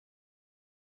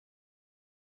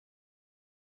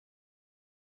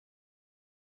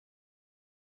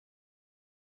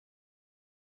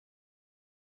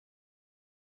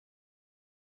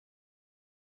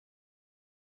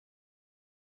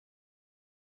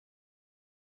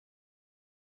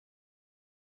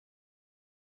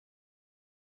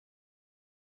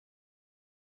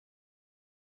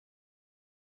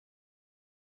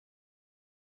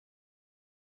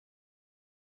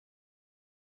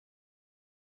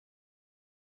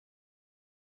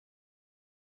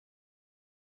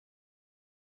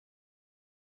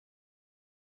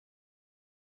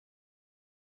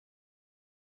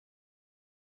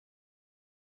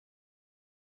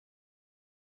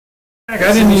I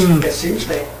didn't even. It seems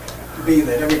to be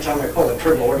that every time I pull the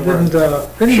trigger,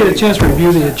 Didn't get a chance to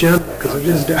review the agenda because I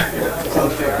didn't. it's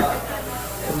unfair.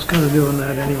 I was kind of doing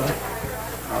that anyway.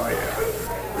 Oh, yeah.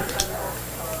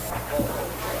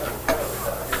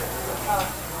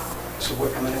 So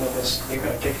we're coming in with this, you're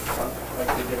gonna take it front like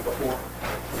they did before.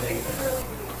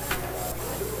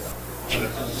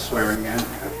 Swearing in,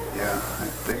 yeah, I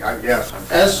think, I guess.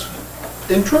 As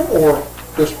interim or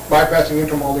just bypassing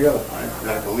interim altogether?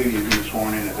 I believe you'd be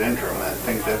sworn in as interim, I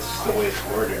think that's the way it's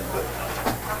worded, but.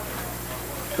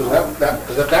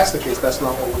 Because if that's the case, that's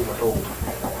not what we were told.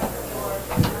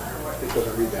 It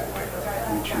doesn't read that way.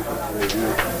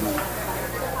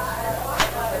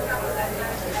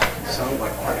 Sounds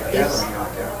like quite a gathering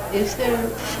out there. Is there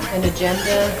an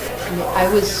agenda? I mean, I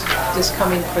was just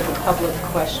coming for the public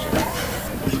question.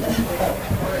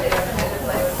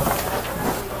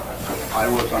 I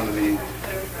was under the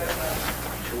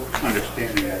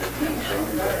understanding that it's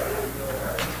interim, but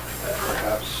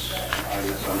perhaps I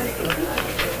misunderstood.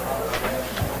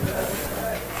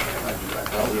 I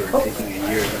thought we were taking a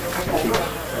year to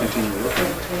continue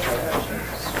looking.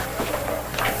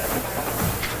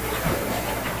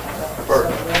 Bert,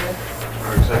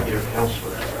 our executive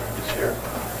counselor is here.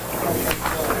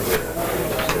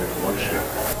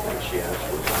 She asked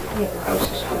how's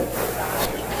the school?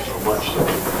 So much.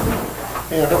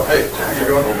 Yeah, no, Hey, how you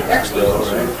doing?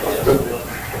 excellent. Good.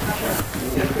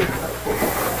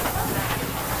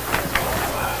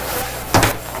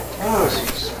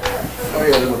 Oh,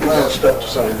 yeah, there's a pile of stuff to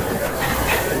sign.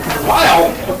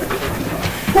 Wow!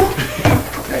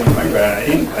 Hey, my bad,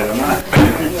 I don't know.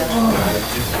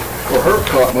 Well, Herb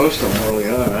caught most of them early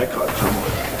on. I caught some.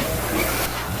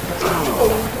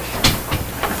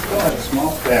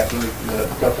 Small stack, the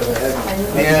stuff that I had.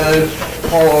 Yeah,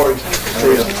 Paul already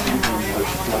see it.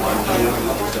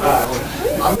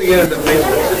 I'm beginning to think.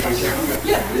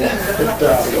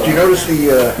 Do you notice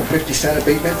the 50-cent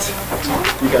abatements?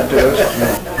 You got those?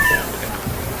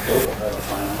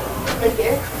 Right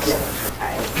there?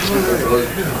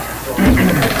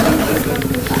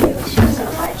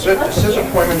 It says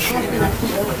appointment sheet.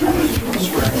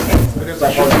 Because I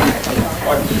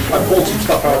pulled some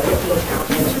stuff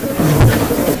out.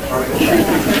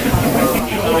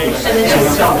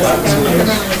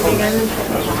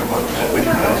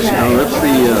 Now that's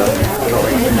the.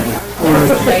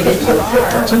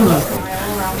 It's in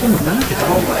the packet.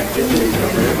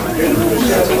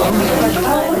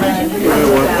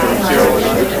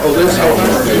 Oh, this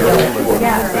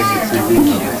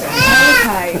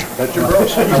That's your bro.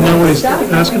 You know what he's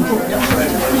asking for?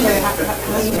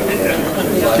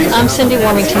 I'm Cindy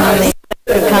Warmington, I'm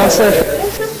the council.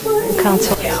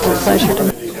 Pleasure to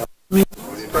meet you.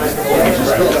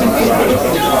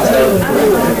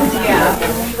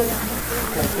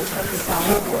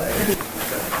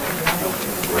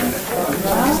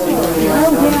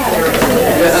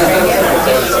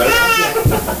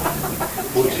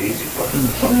 What's easy?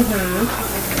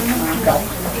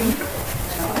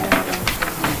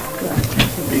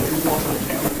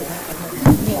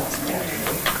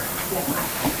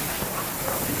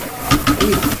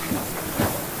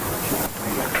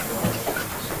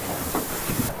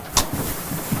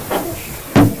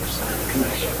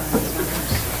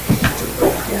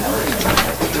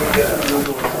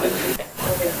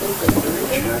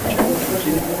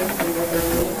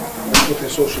 with the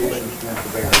association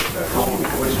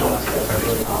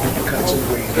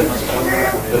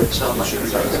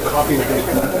for copy of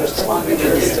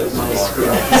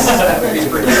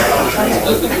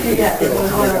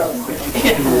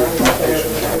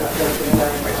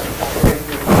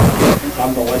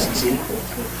I'm the licensee,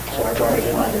 so I brought it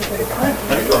in.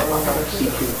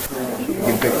 You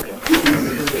can pick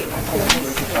it.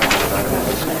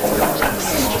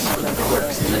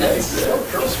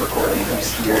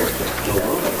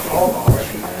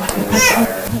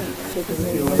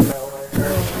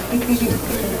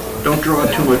 Don't draw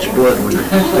too much blood when you're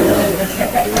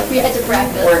We had to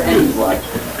practice. or any blood.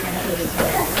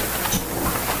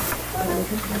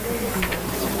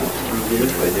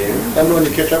 I'm going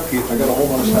to catch up, Keith. I got a whole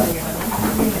bunch of stuff.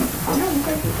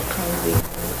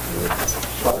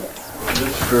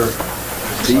 This for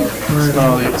Steve? The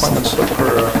appointment stuff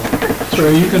for, so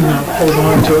you can hold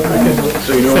on to it. I can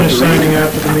So you know what finish to read? signing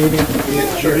after the meeting.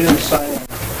 Sure, he didn't sign it.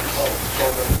 I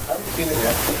haven't seen it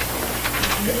yet.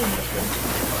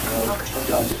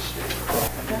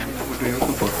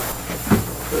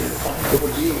 It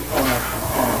would be on a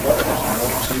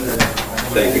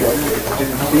Thank you.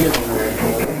 didn't see it.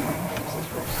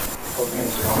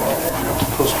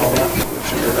 Postpone that.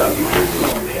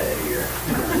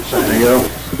 There you go.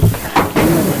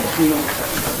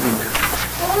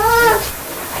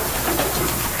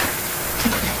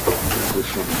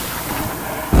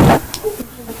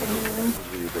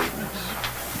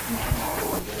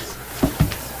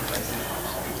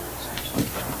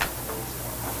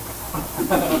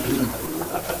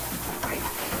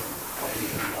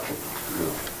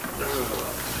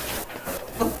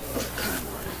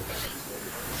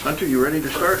 Hunter, you ready to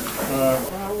start?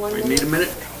 We need a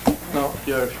minute? No,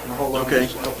 yeah, if you can hold on Okay.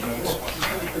 just a couple minutes.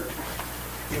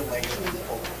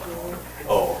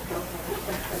 Oh.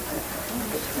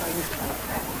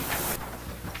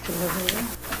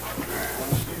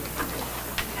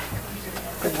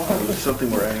 Is this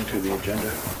something we're adding to the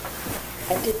agenda?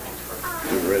 I did.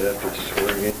 Do it right after the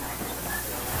swearing in?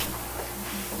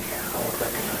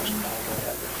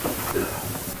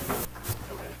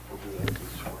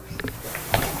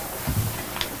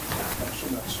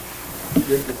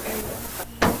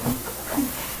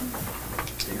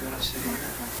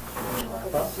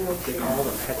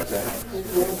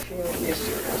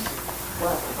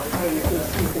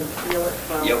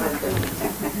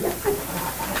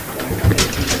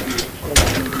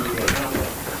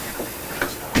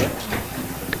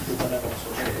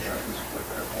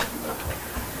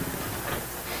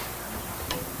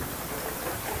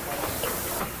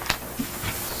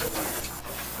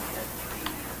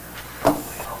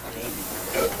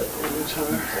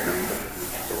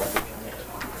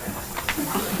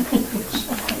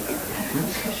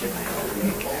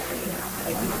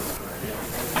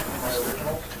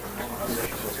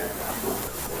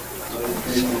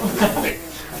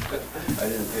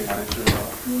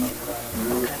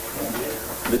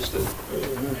 Missed it.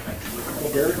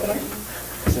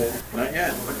 Not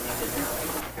yet.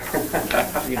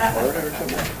 You in Florida or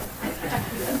something?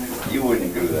 You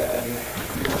wouldn't do that.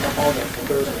 All day for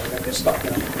Thursday, I got this stuff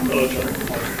in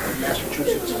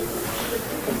Massachusetts.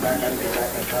 Come back, I didn't get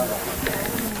back in town.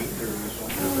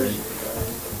 8:30.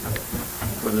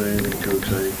 Wasn't anything too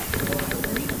exciting.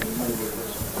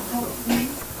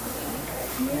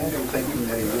 I'm thinking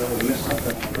that he really missed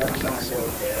something on the record, so.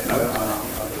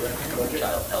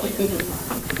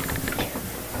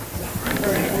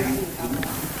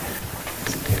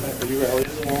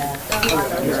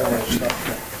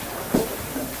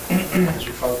 Has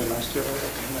your father been nice to you?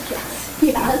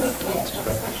 Yes.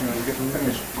 You know, you get from him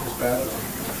is bad.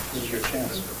 This is your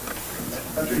chance.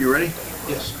 Hunter, you ready?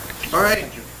 Yes. All right.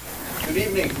 Good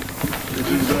evening. This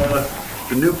is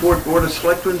the Newport Board of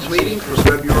Selectmen's meeting for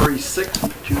February 6th,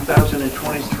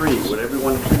 2023. Would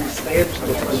everyone please stand for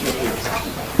the pledge of allegiance?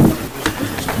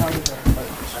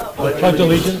 I pledge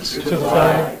allegiance to the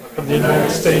flag of the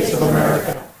United States of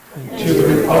America and to the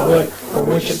republic for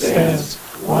which it stands,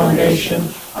 one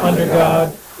nation, under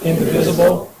God,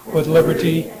 indivisible, with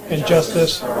liberty and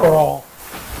justice for all.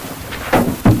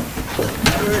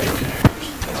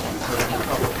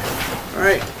 All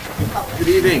right. Good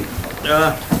evening.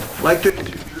 I'd like to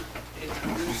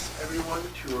introduce everyone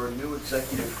to our new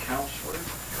executive counselor.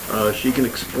 She can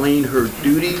explain her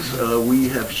duties. We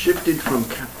have shifted from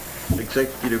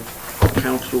executive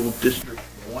council district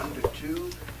 1 to 2.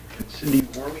 And Cindy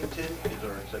Wormington is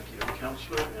our executive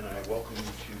counselor, and I welcome you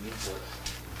to Newport.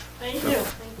 Thank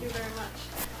you very much.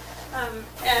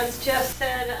 As Jeff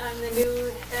said, I'm the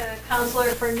new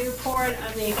counselor for Newport.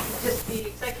 I'm just the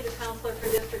executive counselor for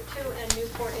District 2, and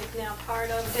Newport is now part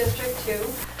of District 2.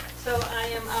 So I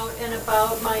am out and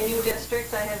about my new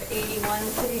district. I have 81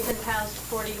 cities and towns,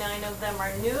 49 of them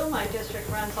are new. My district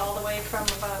runs all the way from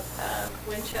about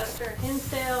Winchester,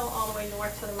 Hinsdale, all the way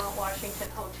north to the Mount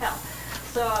Washington Hotel.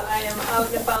 So I am out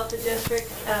and about the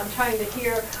district, trying to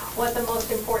hear what the most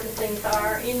important things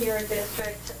are in your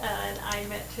district. And I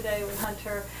met today with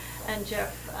Hunter and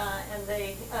Jeff, and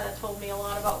they told me a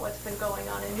lot about what's been going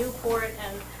on in Newport.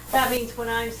 And that means when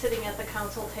I'm sitting at the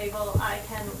council table, I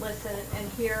can listen and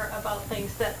hear about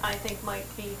things that I think might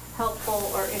be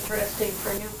helpful or interesting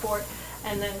for Newport,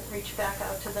 and then reach back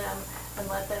out to them and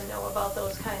let them know about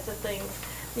those kinds of things.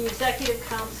 The executive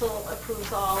council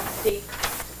approves all state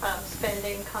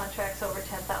spending, contracts over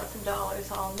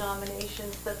 $10,000, all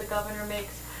nominations that the governor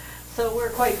makes. So we're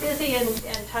quite busy and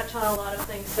touch on a lot of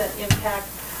things that impact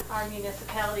our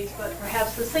municipalities, but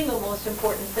perhaps the single most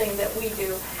important thing that we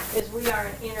do is we are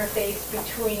an interface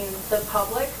between the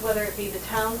public, whether it be the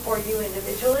town or you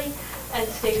individually, and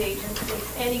state agencies.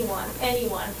 Anyone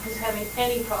who's having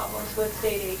any problems with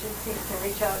state agencies can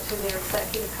reach out to their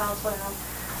executive counselor.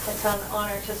 It's an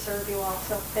honor to serve you all,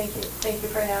 so thank you. Thank you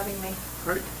for having me.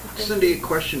 All right. Cindy, a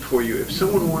question for you. If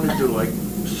someone wanted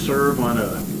to serve on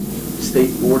a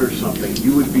state board or something,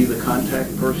 you would be the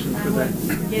contact person for that?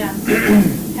 Yeah,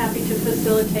 happy to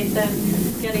facilitate them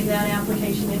getting that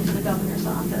application into the governor's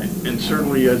office. And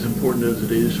certainly as important as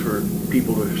it is for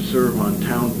people to serve on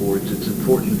town boards, it's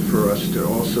important for us to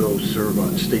also serve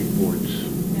on state boards.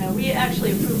 Yeah, we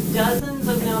actually approve dozens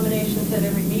of nominations at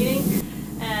every meeting,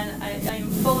 and I'm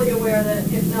fully aware that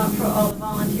if not for all the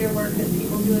volunteer work that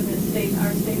people do in this state,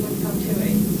 our state would come to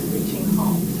a screeching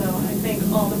halt. So I thank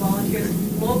all the volunteers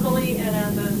locally and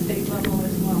at the state level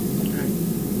as well.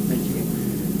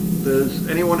 Does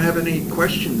anyone have any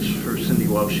questions for Cindy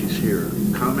while she's here?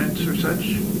 Comments or such? All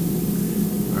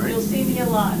You'll right. see me a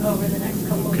lot over the next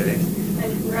couple of Okay. years.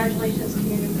 And congratulations to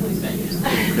your new police officers.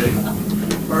 Okay.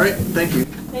 All right, thank you.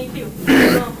 Thank you.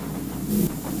 Well,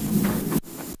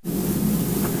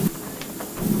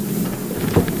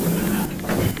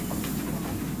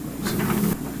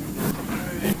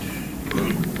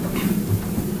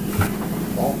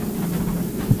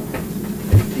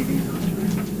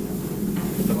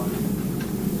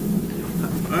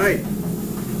 All right.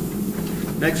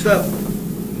 Next up,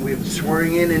 we have the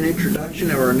swearing in and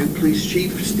introduction of our new police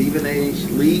chief, Stephen A.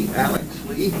 Lee, Alex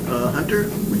Lee. Hunter,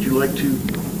 would you like to?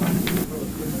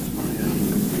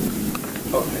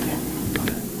 Okay.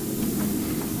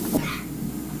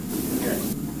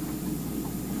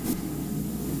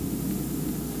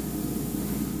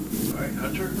 All right,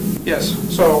 Hunter. Yes,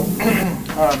 so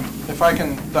if I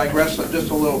can digress just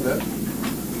a little bit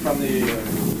from the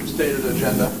stated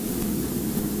agenda.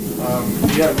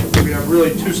 We have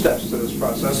really two steps to this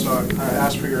process, so I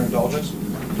ask for your indulgence.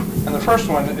 And the first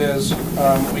one is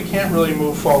we can't really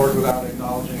move forward without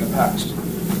acknowledging the past.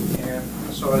 And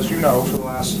so as you know, for the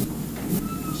last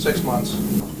 6 months,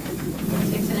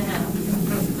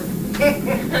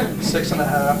 6.5.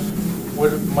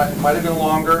 6.5, might have been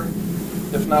longer,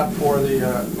 if not for the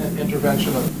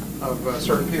intervention of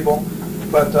certain people.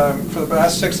 But for the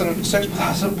past six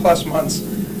plus months,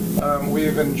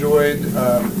 we've enjoyed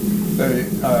the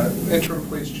interim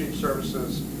police chief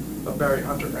services of Barry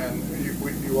Hunter, and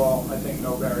you all, I think,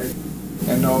 know Barry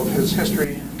and know of his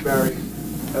history. Barry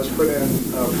has put in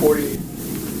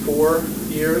 44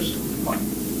 years,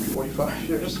 45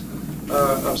 years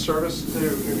of service to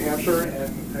New Hampshire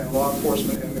and law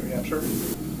enforcement in New Hampshire.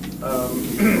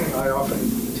 I often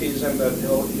tease him that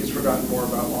he's forgotten more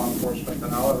about law enforcement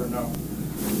than I'll ever know.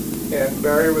 And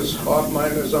Barry was off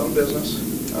minding his own business,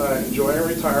 enjoying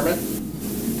retirement.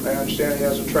 I understand he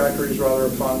has a tractor he's rather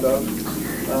fond of,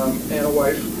 and a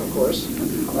wife, of course.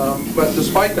 But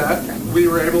despite that, we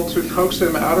were able to coax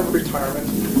him out of retirement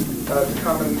to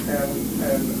come and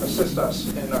assist us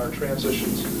in our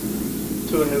transitions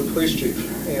to a new police chief.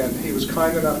 And he was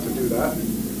kind enough to do that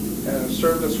and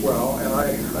served us well. And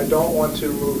I don't want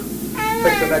to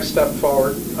take the next step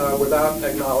forward without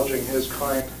acknowledging his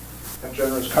kind and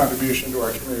generous contribution to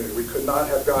our community. We could not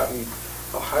have gotten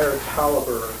a higher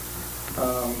caliber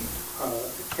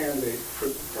candidate to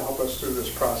help us through this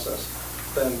process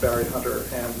than Barry Hunter,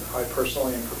 and I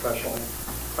personally and professionally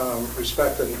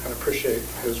respect and appreciate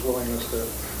his willingness to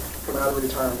come out of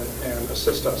retirement and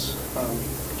assist us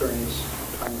during this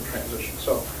time of transition.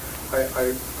 So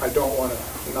I don't want to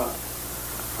not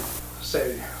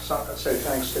say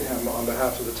thanks to him on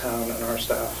behalf of the town and our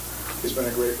staff. He's been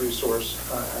a great resource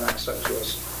and asset to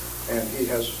us, and he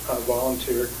has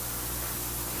volunteered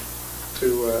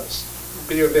to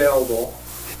be available.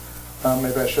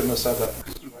 Maybe I shouldn't have said that.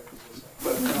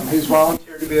 But he's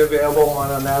volunteered to be available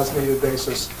on an as-needed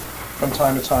basis from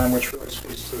time to time, which really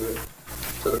speaks to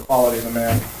the quality of the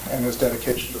man and his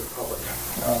dedication to the public.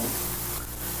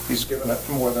 He's given it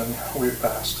more than we've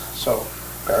asked. So,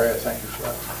 Barry, I thank you for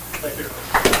that. Thank you.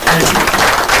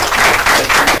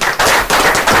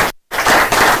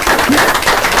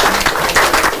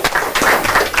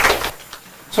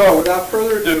 So, without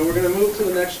further ado, we're going to move to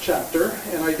the next chapter,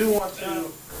 and I do want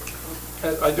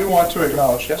to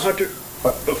acknowledge. Yes, Hunter,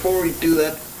 what? Before we do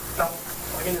that, I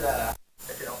can do that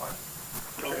if you don't mind.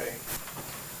 Okay.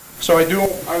 So I do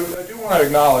want to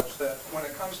acknowledge that when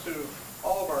it comes to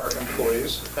all of our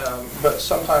employees, but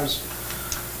sometimes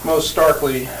most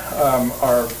starkly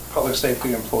our public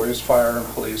safety employees, fire and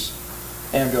police,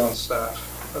 ambulance staff,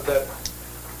 that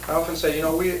I often say, you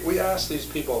know, we ask these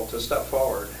people to step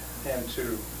forward and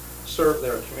to serve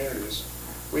their communities.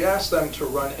 We ask them to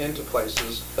run into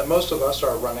places that most of us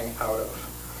are running out of.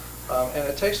 And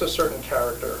it takes a certain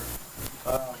character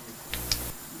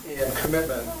and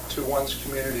commitment to one's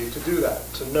community to do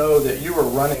that, to know that you are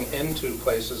running into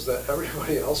places that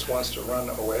everybody else wants to run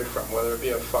away from, whether it be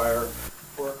a fire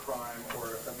or a crime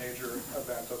or a major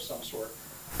event of some sort.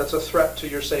 That's a threat to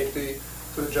your safety,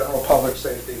 to the general public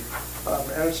safety.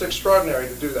 And it's extraordinary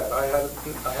to do that. I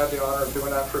had the honor of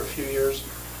doing that for a few years,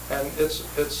 and it's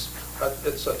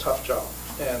a tough job.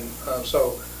 And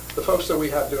so the folks that we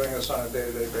have doing this on a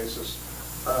day-to-day basis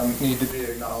need to be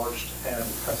acknowledged and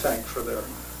thanked for their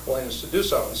willingness to do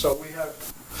so. And so we have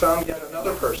found yet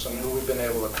another person who we've been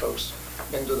able to coax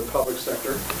into the public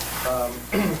sector,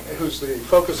 who's the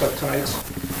focus of tonight's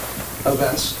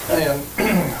events. And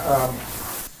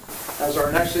as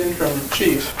our next interim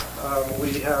chief,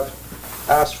 we have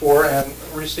asked for and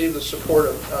received the support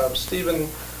of Stephen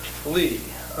Lee,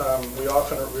 We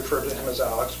often refer to him as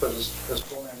Alex, but his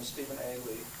full name is Stephen A.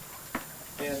 Lee.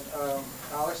 And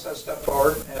Alex has stepped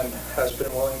forward and has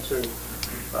been willing to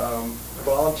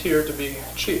volunteer to be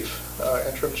chief,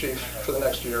 interim chief for the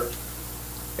next year.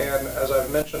 And as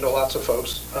I've mentioned to lots of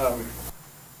folks,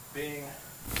 being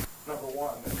number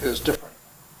one is different.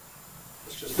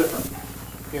 It's just different.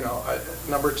 You know,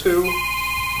 number two,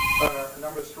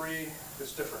 number three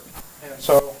is different. And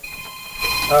so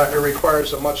it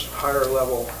requires a much higher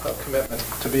level of commitment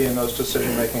to be in those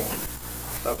decision-making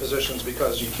positions,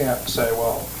 because you can't say,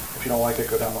 well, if you don't like it,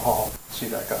 go down the hall, see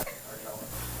that guy, or, you know,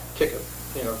 kick it,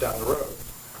 you know, down the road.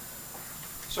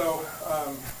 So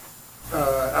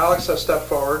Alex has stepped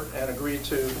forward and agreed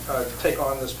to take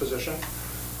on this position.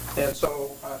 And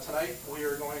so tonight we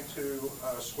are going to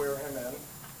swear him in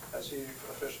as he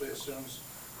officially assumes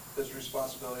his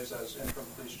responsibilities as interim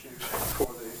police chief for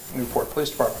the Newport Police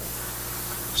Department.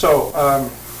 So,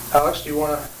 Alex, do you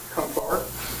want to come forward?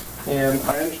 And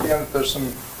I understand that there's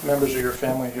some members of your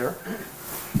family here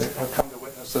that have come to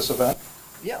witness this event.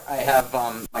 Yeah, I have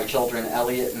my children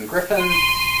Elliot and Griffin,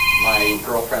 my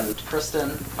girlfriend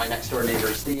Kristen, my next door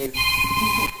neighbor Steve,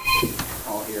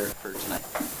 all here for tonight.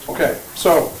 Okay,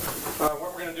 so what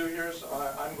we're going to do here is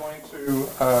I'm going to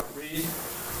read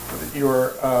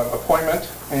your appointment,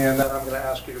 and then I'm going to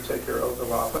ask you to take your oath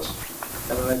of office.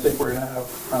 And then I think we're going to have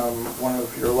one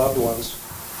of your loved ones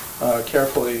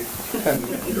carefully pin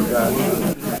your badge.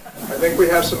 I think we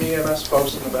have some EMS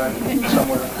folks in the back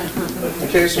somewhere, in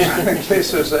case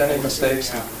there's any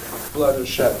mistakes and blood is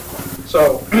shed.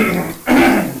 So, if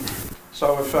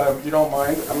you don't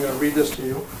mind, I'm going to read this to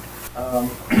you,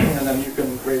 and then you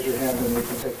can raise your hand and you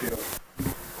can take the oath.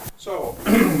 So,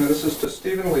 this is to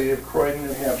Stephen Lee of Croydon,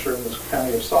 New Hampshire, in the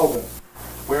county of Sullivan.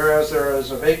 Whereas there is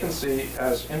a vacancy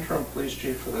as interim police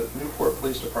chief for the Newport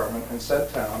Police Department in said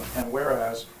town, and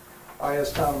whereas I,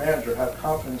 as town manager, have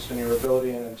confidence in your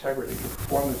ability and integrity to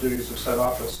perform the duties of said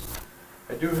office,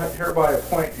 I do hereby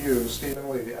appoint you, Stephen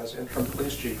Lee, as interim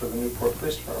police chief of the Newport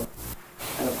Police Department.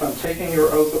 And upon taking your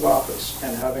oath of office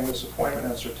and having this appointment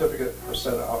and certificate for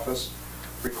said office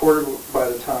recorded by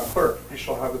the town clerk, you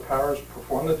shall have the powers to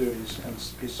perform the duties and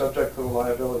be subject to the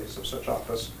liabilities of such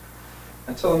office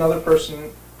until another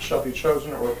person shall be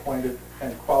chosen or appointed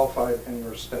and qualified in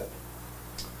your stead.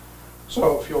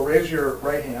 So if you'll raise your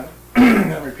right hand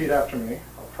and repeat after me,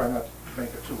 I'll try not to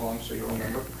make it too long so you'll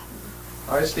remember.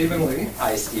 I, Stephen Lee,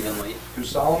 I, Stephen Lee, do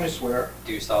solemnly swear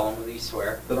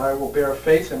that I will bear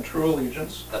faith and true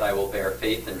allegiance I will bear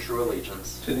faith and true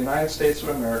allegiance to the United States of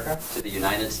America to the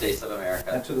United States of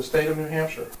America and to the state of New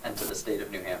Hampshire, and to the state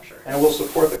of New Hampshire, and will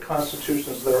support the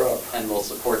constitutions thereof. and will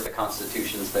support the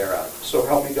constitutions thereof. So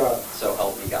help me God. So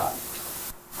help me God.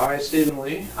 I, Stephen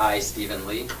Lee, I, Stephen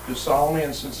Lee, do solemnly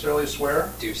and sincerely swear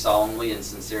do solemnly and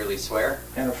sincerely swear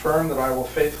and affirm that I will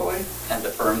faithfully and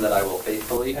affirm that I will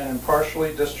faithfully and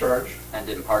impartially discharge and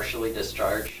impartially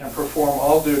discharge and perform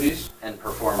all duties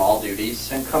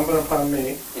incumbent upon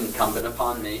me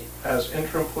as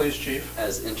interim police chief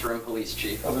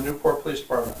of the Newport Police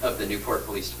Department,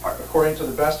 according to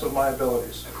the best of my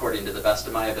abilities,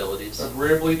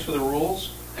 agreeably to the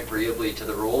rules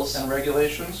and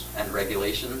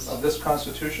regulations of this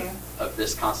Constitution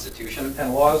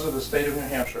and laws of the state of New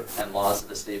Hampshire.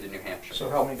 So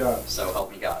help me God. So help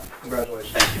me God.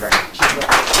 Congratulations. Thank you very much.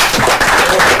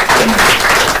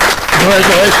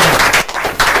 Congratulations.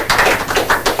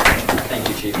 Thank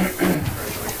you, Chief.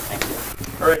 Thank you.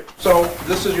 All right, so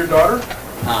this is your daughter?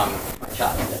 My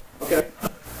child. Okay.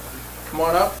 Come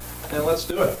on up and let's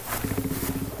do it.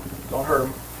 Don't hurt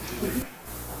him.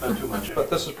 Not too much. But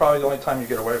this is probably the only time you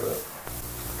get away with it.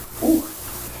 Ooh.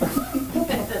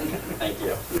 Thank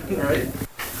you. All right.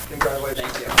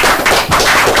 Congratulations. Thank you.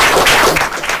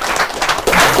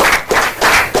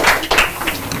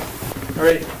 All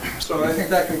right. So I think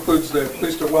that concludes the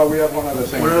police. Well, we have one other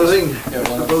thing. One other thing, Yeah,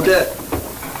 one Mr. other thing. Bodett.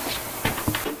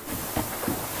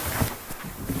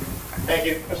 Thank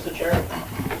you, Mr. Chair.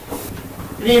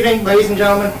 Good evening, ladies and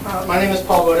gentlemen. My name is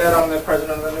Paul Bodett. I'm the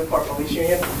president of the Newport Police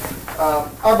Union.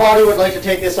 Our body would like to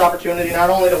take this opportunity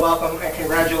not only to welcome and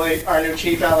congratulate our new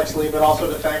chief, Alex Lee, but also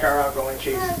to thank our outgoing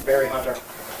chief, Barry Hunter.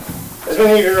 As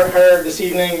many of you have heard this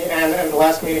evening and the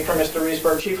last meeting from Mr.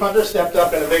 Reesberg, Chief Hunter stepped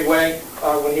up in a big way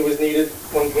when we needed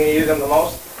him the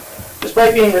most.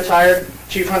 Despite being retired,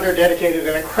 Chief Hunter dedicated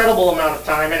an incredible amount of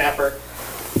time and effort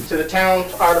to the town,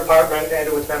 our department, and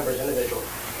to its members individually.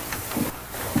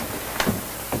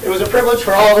 It was a privilege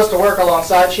for all of us to work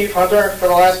alongside Chief Hunter for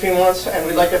the last few months, and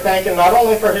we'd like to thank him not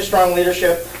only for his strong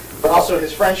leadership, but also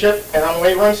his friendship and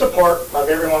unwavering support of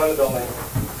everyone in the building.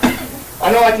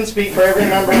 I know I can speak for every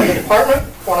member of the department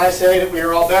when I say that we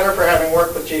are all better for having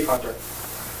worked with Chief Hunter.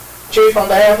 Chief, on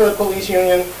behalf of the police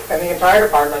union and the entire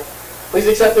department, please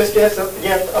accept this gift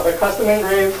of a custom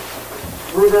engraved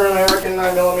Ruger American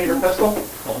 9mm pistol,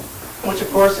 which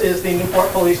of course is the Newport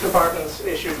Police Department's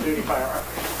issued duty firearm.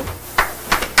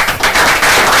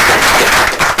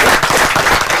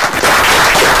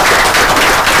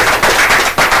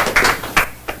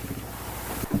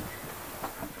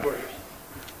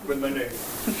 With my name.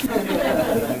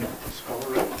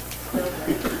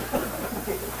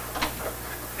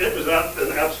 It was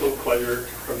an absolute pleasure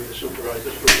for me to supervise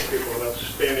this group of people, an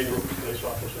outstanding group of police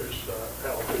officers.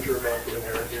 Al, that you're about to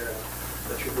inherit here, and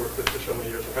that you've worked with for so many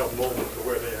years and helped mold them to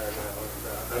where they are now.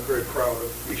 And I'm very proud of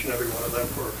each and every one of them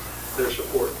for their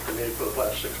support for me for the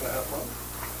past 6.5 months.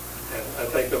 And I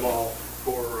thank them all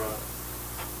for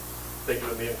thinking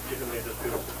of me and giving me this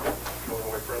beautiful going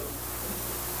away present.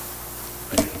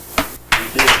 Thank you.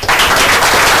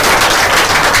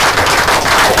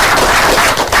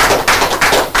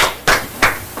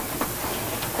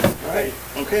 All right,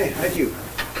 okay, thank you.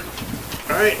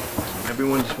 All right,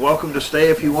 everyone's welcome to stay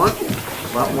if you want.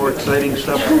 A lot more exciting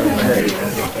stuff ahead.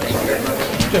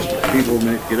 People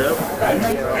may get up.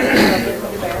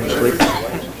 Sleep.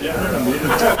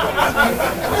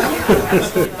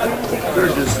 They're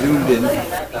just zoomed in.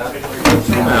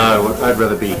 I'd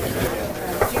rather be.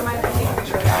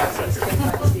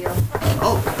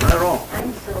 Oh, not at all.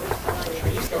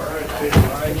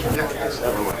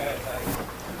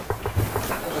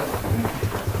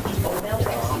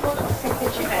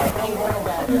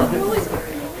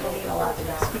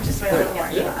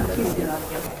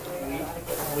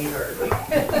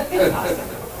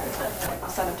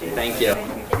 Thank you.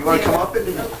 You want to come up and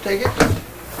take it?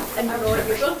 And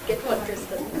you're both get one,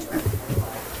 Kristen.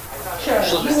 Sure,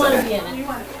 you want to be in it.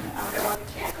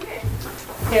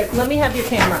 Here, let me have your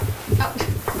camera.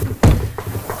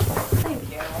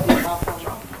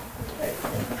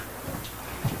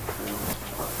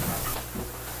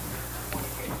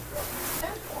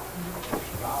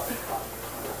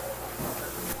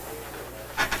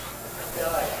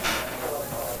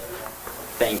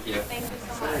 Thank you. Thank you. Thank you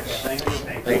so much.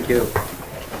 Thank you.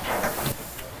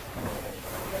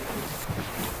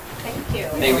 Thank you.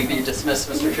 May we be dismissed,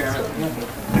 Mr. Chairman?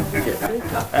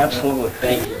 Absolutely.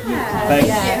 Thank you. Thank you.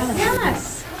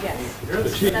 Yes. Yes.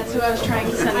 That's who I was trying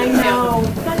to send. I know.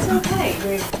 That's okay.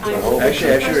 Actually, I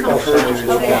should have referred you to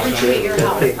the I appreciate your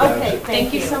help. Okay,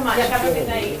 thank you so much. Yep. Have a good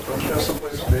night.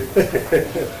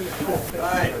 All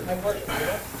right.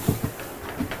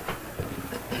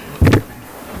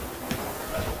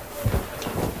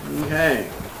 Okay.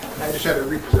 I just had to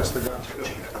repossess the gun.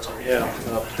 That's all. Yeah,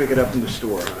 I'll pick it up in the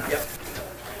store. Yep.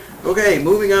 Okay,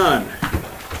 moving on.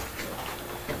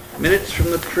 Minutes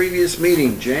from the previous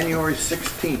meeting, January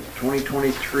 16th,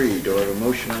 2023. Do I have a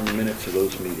motion on the minutes of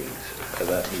those meetings, of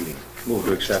that meeting? Move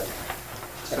to accept.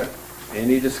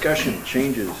 Any discussion,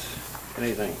 changes,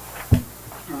 anything?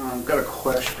 I've got a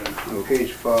question on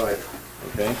page 5.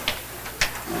 Okay.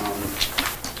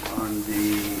 On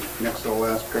the next to the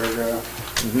last paragraph.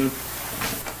 Mm-hmm.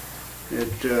 It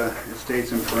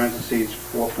states in parentheses,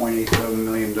 $4.87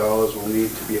 million will need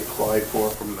to be applied for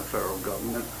from the federal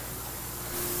government.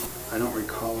 I don't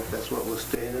recall if that's what was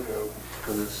stated, or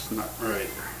because it's not right.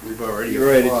 We've already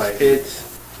You're applied. right, it's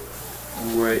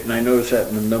right, and I noticed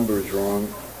that the number is wrong.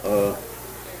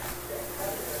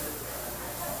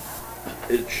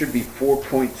 It should be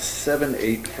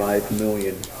 4.785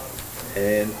 million,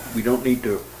 and we don't need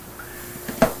to.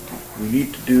 We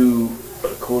need to do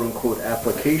a quote-unquote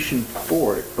application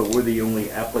for it, but we're the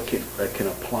only applicant that can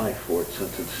apply for it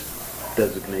since it's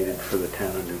designated for the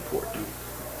town of Newport.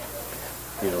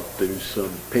 You know, there's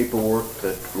some paperwork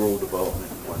that rural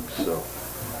development wants, so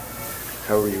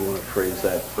however you want to phrase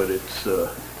that, but it's, you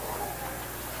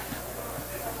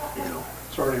know.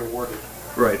 It's already awarded,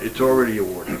 Right, it's already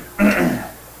awarded.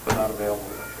 but not available.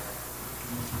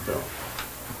 So,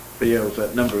 but yeah, it was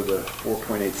that number, the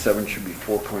 4.87 should be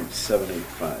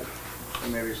 4.785.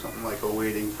 Maybe something like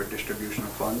awaiting for distribution of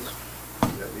funds.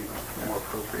 Would that be more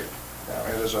appropriate? Yeah, I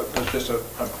mean, there's just a,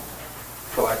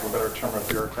 for lack of a better term, a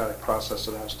bureaucratic process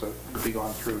that has to be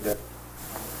gone through to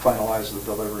finalize the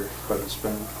delivery, but it's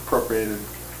been appropriated,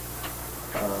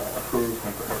 approved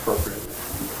and appropriated.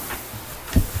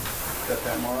 Got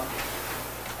that, Maura?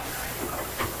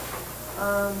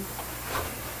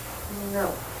 No.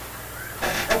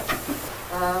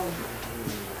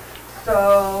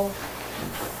 So,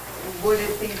 would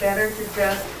it be better to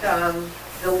just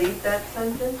delete that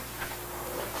sentence?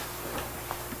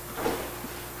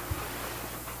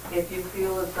 If you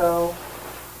feel as though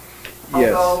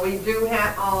Yes. Although we do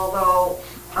have,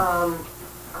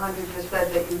 Hunter just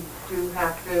said that you do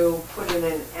have to put in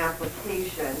an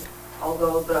application,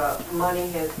 although the money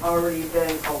has already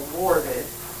been awarded.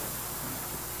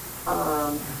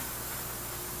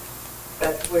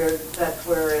 That's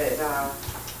where it,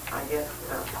 I guess,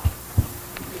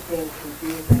 became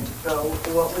confusing. So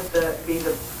what would be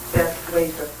the best way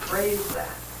to phrase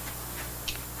that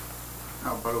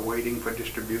How about awaiting for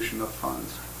distribution of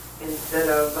funds? instead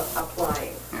of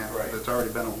applying? Yeah, Right. it's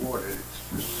already been awarded.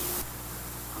 It's just,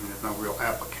 I mean, there's no real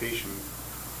application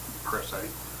per se.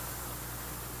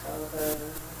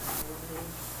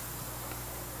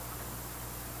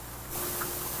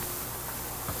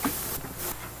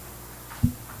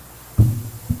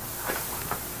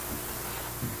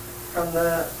 So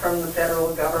the, from the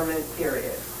federal government,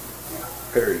 period.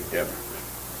 Period, yep.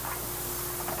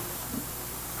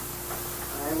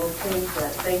 I will change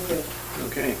that, thank you.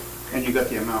 Okay. And you got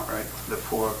the amount, right? The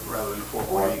 4 rather than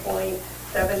 4.8?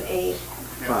 4.785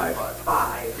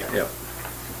 Five. Yep,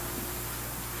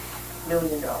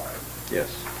 million. yes.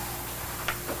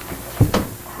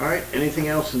 All right, anything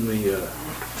else in the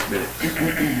minutes?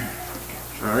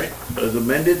 All right, as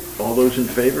amended, all those in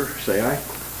favor, say aye.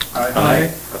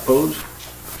 Aye. Opposed?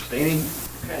 Abstaining?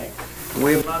 Okay. And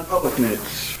we have non-public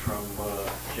minutes from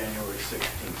January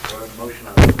 16th. Do I have a motion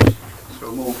on those?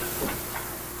 So moved.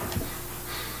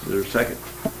 Is there a second?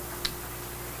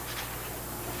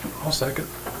 I'll second.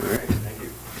 All right, thank you.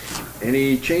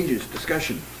 Any changes,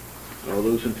 discussion? All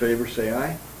those in favor say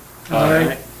aye.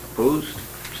 Aye. Opposed?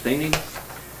 Abstaining?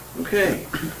 Okay,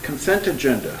 consent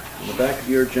agenda. On the back of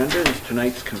your agenda is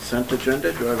tonight's consent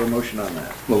agenda. Do I have a motion on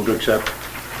that? Move to accept.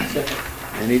 Second.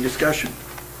 Any discussion?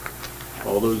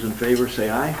 All those in favor say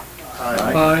aye.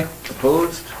 Aye.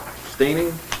 Opposed?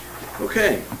 Abstaining?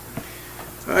 Okay.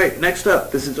 All right, next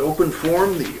up, this is open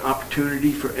forum, the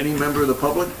opportunity for any member of the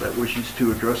public that wishes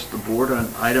to address the board on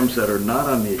items that are not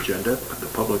on the agenda. The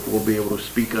public will be able to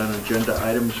speak on agenda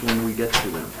items when we get to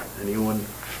them. Anyone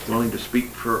willing to speak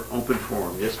for open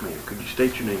forum? Yes, ma'am. Could you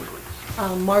state your name,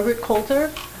 please? Margaret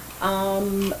Coulter,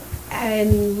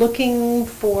 and looking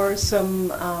for some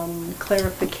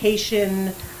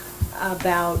clarification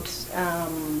about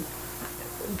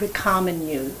the common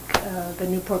use, the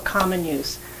Newport common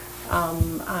use.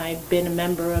 I've been a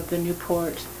member of the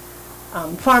Newport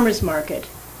Farmers Market,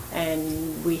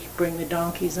 and we bring the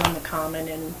donkeys on the common,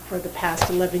 and for the past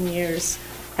 11 years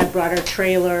have brought our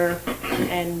trailer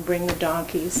and bring the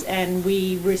donkeys. And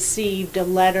we received a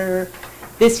letter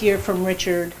this year from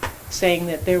Richard saying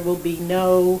that there will be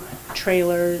no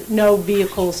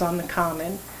vehicles on the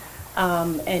common.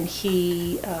 And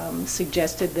he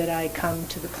suggested that I come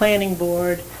to the planning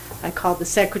board. I called the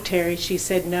secretary. She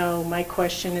said, no, my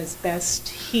question is best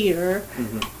here.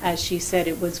 As she said,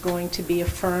 it was going to be a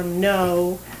firm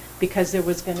no, because there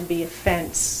was going to be a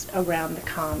fence around the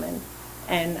common.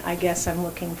 And I guess I'm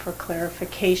looking for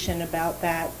clarification about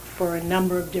that for a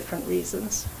number of different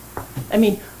reasons. I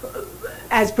mean,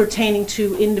 as pertaining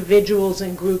to individuals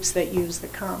and groups that use the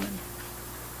common.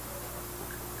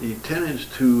 The intent is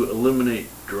to eliminate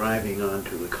driving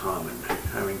onto the common,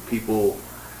 having people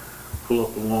pull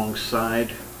up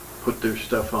alongside, put their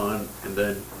stuff on, and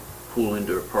then pull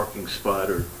into a parking spot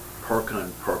or park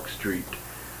on Park Street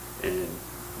and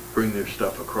bring their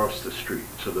stuff across the street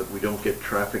so that we don't get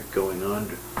traffic going on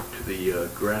to the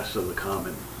grass of the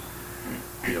common.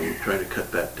 You know, we're trying to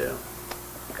cut that down.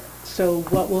 So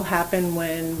what will happen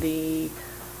when the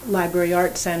Library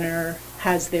Arts Center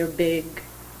has their big,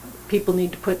 people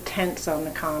need to put tents on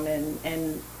the common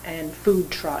and food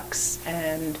trucks,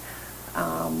 and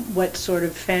what sort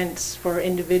of fence for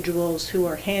individuals who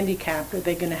are handicapped? Are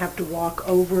they going to have to walk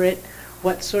over it?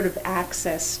 What sort of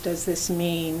access does this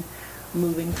mean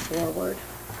moving forward?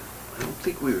 I don't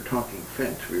think we were talking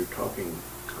fence, we were talking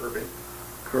curbing.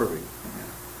 Curbing.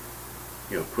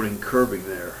 You know, putting curbing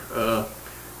there.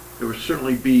 There would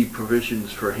certainly be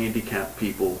provisions for handicapped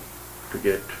people to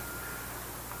get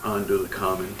onto the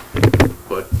common,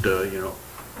 but you know,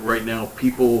 right now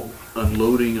people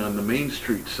unloading on the Main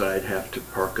Street side have to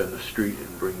park on the street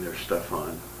and bring their stuff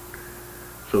on.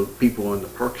 So people on the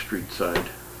Park Street side,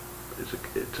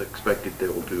 it's expected they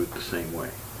will do it the same way.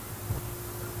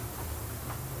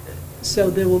 So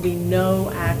there will be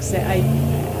no access.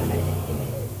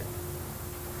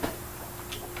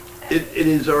 It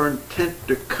is our intent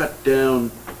to cut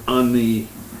down on the,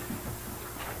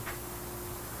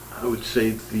 I would say,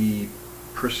 the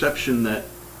perception that,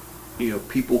 you know,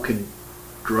 people can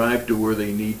drive to where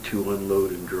they need to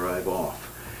unload and drive off.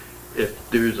 If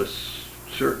there's a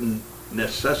certain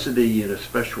necessity in a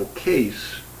special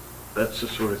case, that's the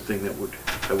sort of thing that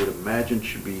I would imagine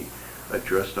should be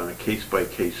addressed on a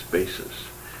case-by-case basis,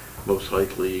 most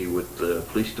likely with the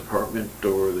police department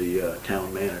or the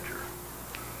town manager.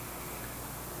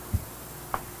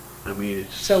 I mean,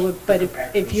 it's... So, but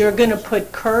if you're going to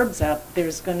put curbs up,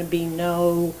 there's going to be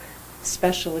no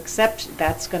special exception.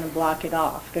 That's going to block it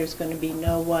off. There's going to be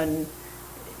no one,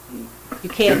 you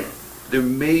can't... There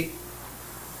may,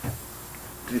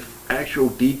 the actual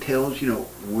details, you know,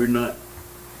 we're not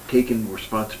taking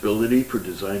responsibility for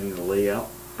designing the layout,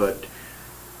 but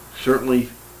certainly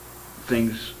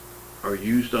things are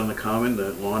used on the common.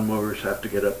 The lawnmowers have to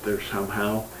get up there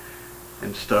somehow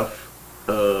and stuff.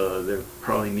 There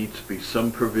probably needs to be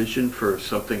some provision for if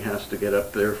something has to get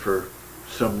up there for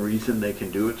some reason they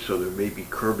can do it, so there may be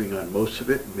curbing on most of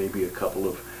it, maybe a couple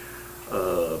of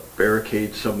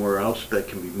barricades somewhere else that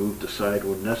can be moved aside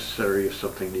when necessary if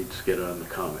something needs to get on the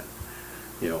common.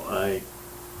 You know, I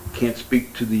can't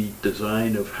speak to the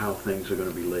design of how things are going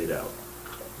to be laid out.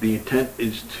 The intent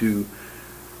is to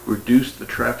reduce the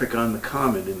traffic on the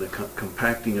common in the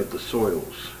compacting of the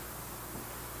soils.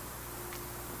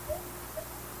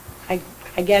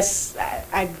 I guess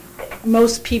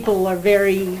most people are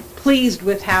very pleased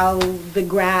with how the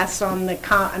grass on the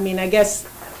I mean, I guess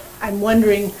I'm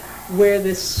wondering where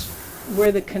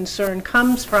the concern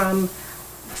comes from.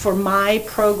 For my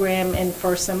program and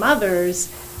for some others,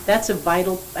 that's a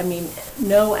vital, I mean,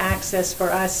 no access for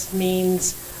us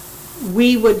means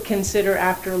we would consider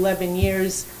after 11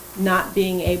 years not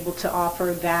being able to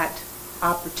offer that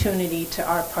opportunity to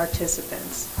our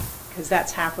participants, because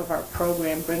that's half of our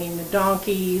program, bringing the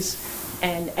donkeys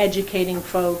and educating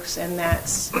folks, and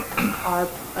that's our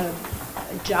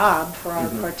job for our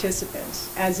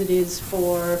participants, as it is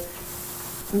for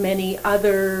many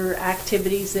other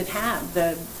activities that have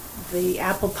the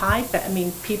apple pie. I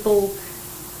mean, people,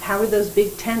 how are those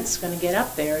big tents going to get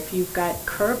up there if you've got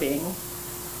curbing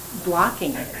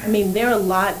blocking it? I mean, there are a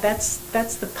lot. That's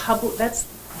the public. That's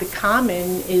the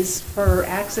common is for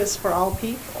access for all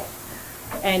people.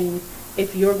 And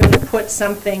if you're going to put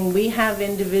something, we have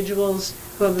individuals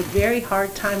who have a very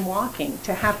hard time walking,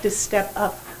 to have to step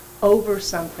up over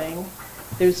something.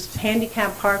 There's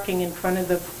handicap parking in front of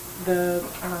the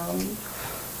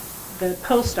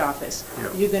post office.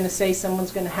 Yep. You're going to say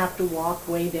someone's going to have to walk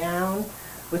way down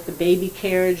with a baby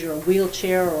carriage or a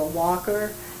wheelchair or a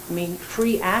walker. I mean,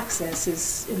 free access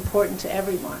is important to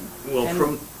everyone. Well,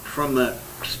 and from that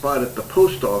spot at the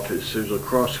post office, there's a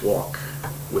crosswalk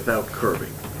without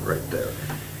curbing right there.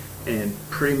 And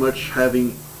pretty much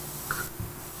having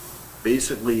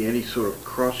basically any sort of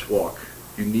crosswalk,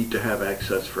 you need to have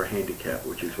access for handicap,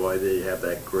 which is why they have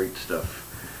that great stuff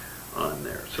on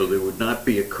there. So there would not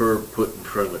be a curb put in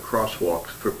front of the crosswalks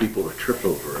for people to trip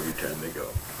over every time they go.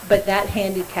 But that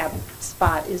handicap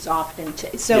spot is often,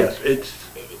 so yes, it's...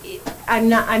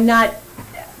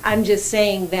 I'm just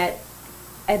saying that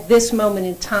at this moment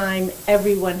in time,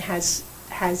 everyone has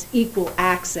equal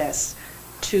access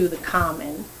to the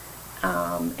common,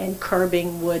 and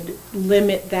curbing would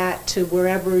limit that to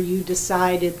wherever you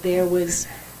decided there was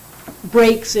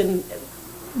breaks, and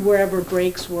wherever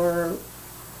breaks were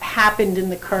happened in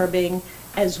the curbing,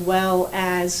 as well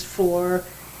as for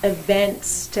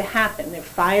events to happen. If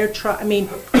fire truck, I mean,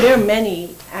 there are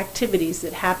many activities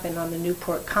that happen on the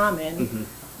Newport Common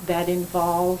that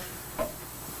involve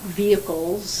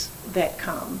vehicles that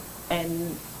come,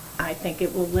 and I think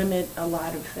it will limit a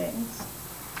lot of things.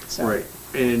 So. Right,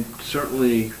 and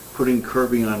certainly putting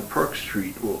curbing on Park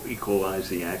Street will equalize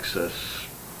the access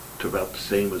to about the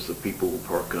same as the people who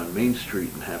park on Main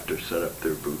Street and have to set up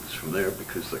their booths from there,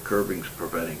 because the curbing's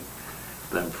preventing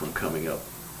them from coming up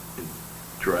and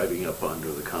driving up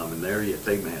onto the common there, yet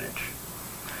they manage.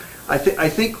 I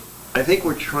think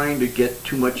we're trying to get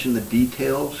too much in the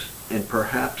details, and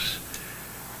perhaps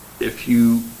if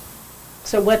you...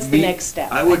 So what's the next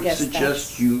step? I would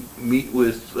suggest you meet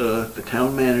with the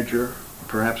town manager,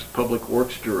 perhaps the Public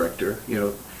Works Director, you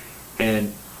know,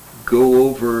 and go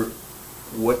over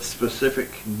what specific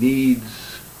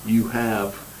needs you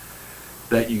have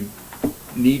that you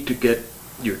need to get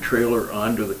your trailer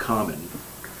onto the common,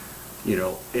 you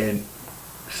know, and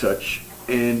such,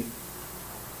 and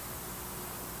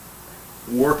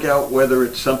work out whether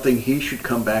it's something he should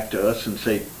come back to us and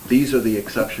say, these are the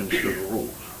exceptions to the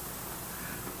rules.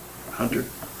 Hunter?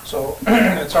 So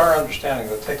it's our understanding,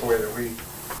 the takeaway that we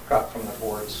got from the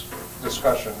board's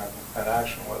discussion and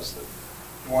action was that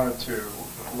we wanted to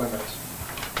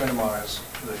minimize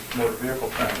the motor vehicle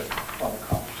transit on the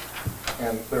common.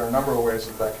 And there are a number of ways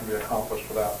that that can be accomplished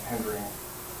without hindering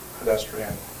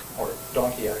pedestrian or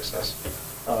donkey access.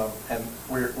 And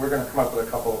we're going to come up with a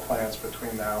couple of plans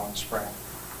between now and spring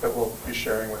that we'll be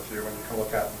sharing with you, and you can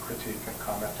look at and critique and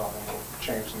comment on, and we'll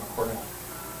change them accordingly.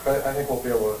 But I think we'll be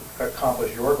able to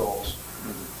accomplish your goals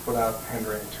without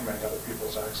hindering too many other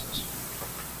people's access,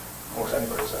 or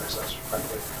anybody's access,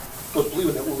 frankly. Because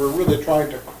believe it, we're really trying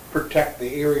to protect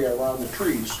the area around the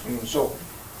trees. So,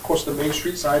 of course, the Main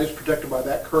Street side is protected by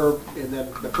that curb, and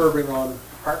then the curbing on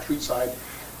Park Street side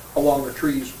along the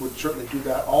trees would certainly do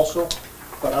that also.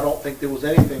 But I don't think there was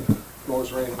anything, nor was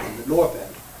there anything on the north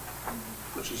end,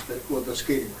 which is where the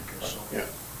skating rink is. So Yeah.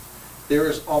 there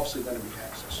is obviously going to be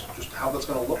access. Just how that's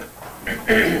going to look.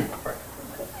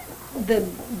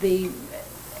 The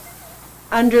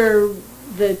under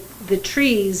the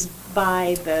trees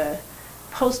by the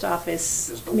post office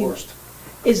Is the worst.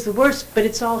 Is the worst, but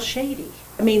it's all shady.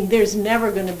 I mean, there's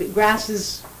never going to be, grass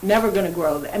is never going to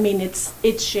grow. I mean, it's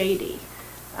shady.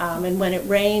 And when it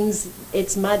rains,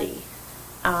 it's muddy.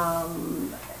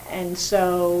 And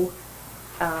so,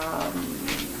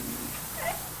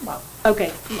 well,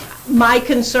 okay. My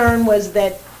concern was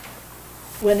that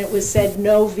when it was said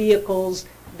no vehicles,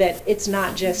 that it's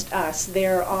not just us.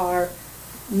 There are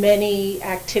many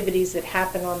activities that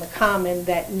happen on the common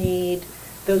that need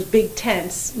those big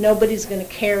tents. Nobody's going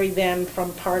to carry them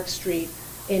from Park Street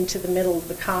into the middle of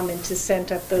the common to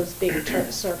set up those big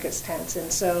circus tents.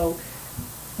 And so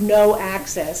no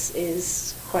access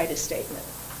is quite a statement.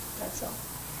 That's all.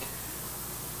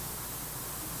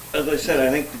 As I said, I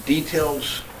think the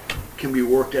details can be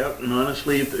worked out, and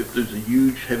honestly, if there's a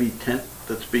huge, heavy tent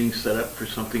that's being set up for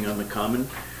something on the common,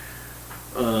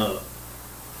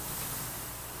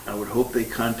 I would hope they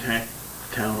contact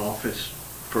the town office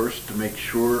first to make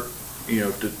sure,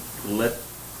 to let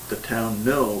the town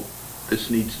know this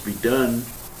needs to be done,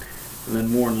 and then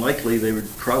more than likely, they would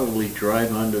probably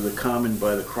drive onto the common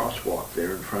by the crosswalk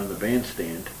there in front of the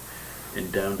bandstand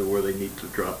and down to where they need to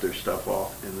drop their stuff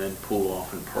off and then pull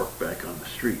off and park back on the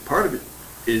street. Part of it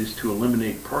is to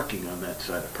eliminate parking on that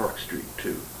side of Park Street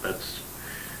too. It's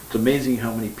amazing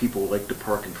how many people like to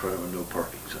park in front of a no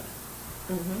parking sign.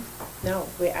 Mm-hmm. No,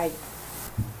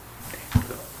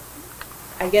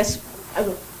 I guess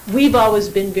we've always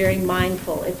been very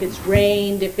mindful. If it's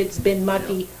rained, if it's been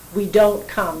mucky, we don't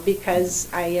come because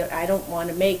I don't want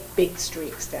to make big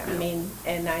streaks down. I mean,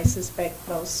 and I suspect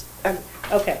most.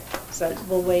 Okay, so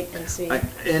we'll wait and see.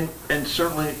 And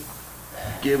certainly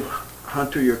give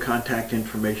Hunter your contact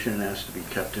information and ask to be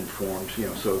kept informed.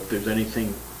 So if there's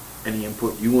anything, any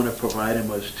input you want to provide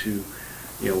him as to,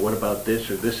 what about this,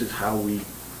 or this is how we,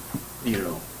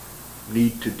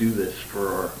 need to do this for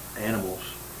our animals,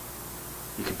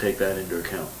 you can take that into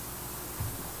account.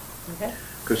 Okay.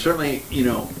 Because certainly,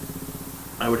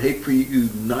 I would hate for you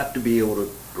not to be able to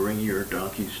bring your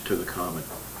donkeys to the common,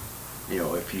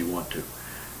 if you want to.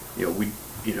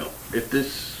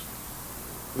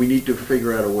 We need to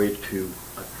figure out a way to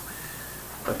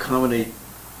accommodate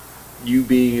you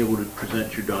being able to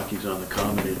present your donkeys on the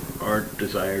common and our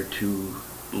desire to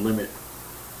limit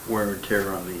wear and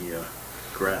tear on the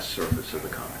grass surface of the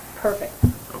common. Perfect.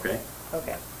 Okay?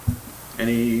 Okay.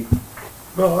 Any?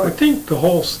 Well, I think the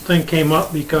whole thing came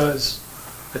up because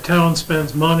the town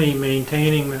spends money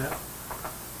maintaining that.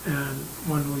 And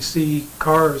when we see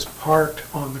cars parked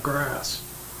on the grass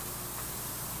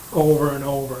over and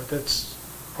over, that's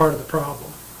part of the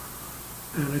problem.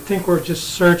 And I think we're just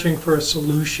searching for a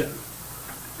solution.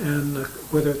 And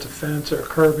whether it's a fence or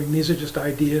curbing, these are just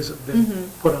ideas that have been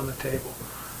put on the table.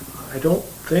 I don't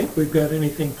think we've got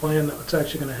anything planned that's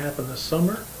actually going to happen this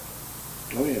summer.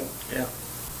 Oh, yeah. Yeah.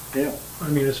 Yeah. I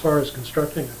mean, as far as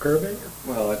constructing a curbing?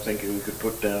 Well, I think we could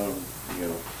put down,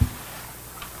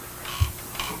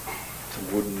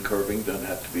 some wooden curbing, doesn't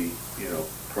have to be,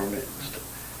 permanent and stuff.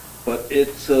 But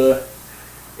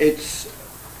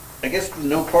I guess the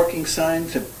no parking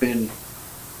signs have been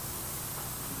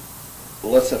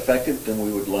less effective than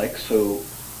we would like, so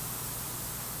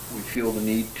we feel the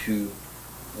need to,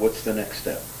 what's the next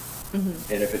step?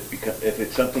 Mm-hmm. And if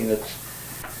it's something that's,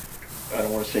 I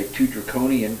don't want to say too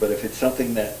draconian, but if it's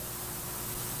something that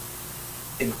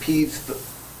impedes the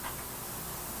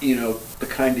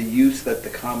kind of use that the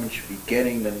common should be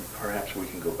getting, then perhaps we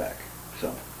can go back.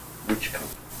 So, which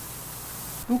common?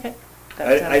 Okay.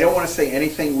 I don't want to say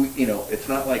anything, it's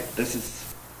not like this is,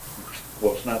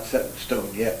 well, it's not set in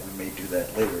stone yet. We may do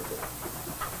that later.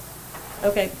 But.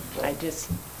 Okay.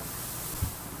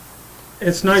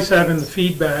 It's nice having the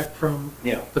feedback from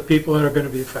the people that are going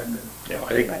to be affected. Yeah, I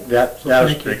think that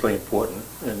was particularly important.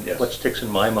 And what sticks in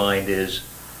my mind is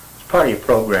it's part of your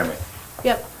programming.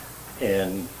 Yep.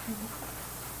 And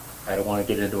I don't want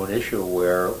to get into an issue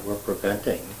where we're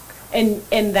preventing. And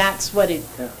that's what it.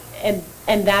 And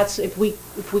that's if we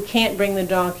can't bring the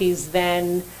donkeys,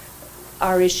 then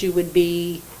our issue would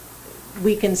be,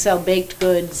 we can sell baked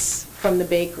goods from the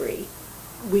bakery.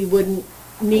 We wouldn't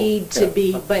need to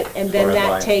be, and then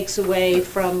that takes away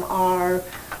from our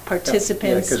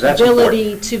participants' 'cause that's ability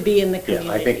important. to be in the community.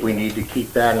 Yeah, I think we need to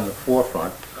keep that in the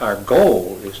forefront. Our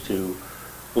goal is to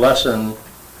lessen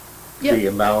the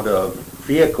amount of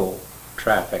vehicle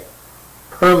traffic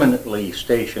permanently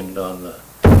stationed on the,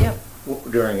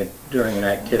 during an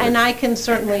activity. And I can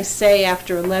certainly say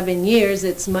after 11 years,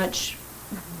 it's much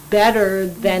better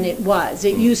than it was.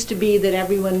 It used to be that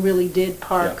everyone really did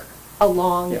park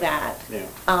along that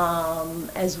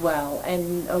as well.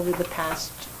 And over the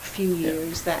past few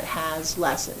years, that has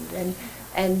lessened.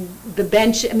 And the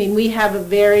bench, I mean, we have a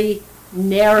very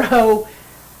narrow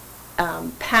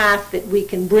path that we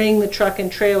can bring the truck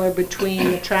and trailer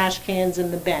between the trash cans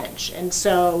and the bench. And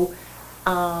so,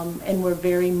 and we're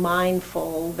very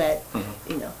mindful that,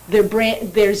 you know,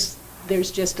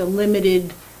 there's just a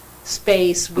limited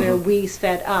space where we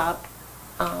set up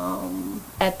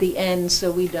at the end, so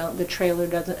we don't, the trailer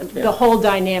doesn't, the whole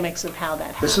dynamics of how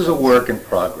that happens. This is a work in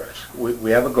progress.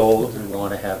 We have a goal that we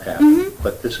want to have happen,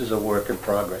 but this is a work in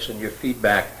progress, and your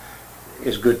feedback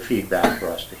is good feedback for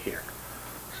us to hear.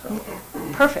 So.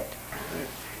 Perfect.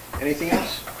 Anything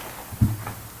else?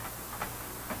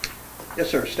 Yes,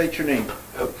 sir. State your name.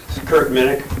 It's Kurt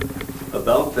Minnick.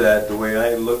 About that, the way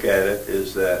I look at it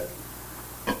is that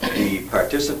the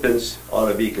participants ought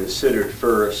to be considered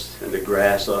first and the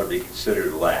grass ought to be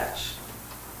considered last.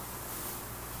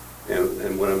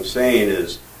 And what I'm saying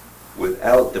is,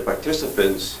 without the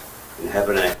participants and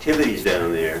having activities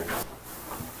down there,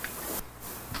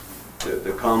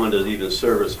 the common doesn't even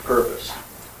serve its purpose.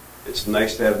 It's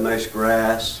nice to have nice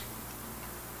grass.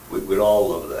 We'd all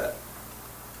love that.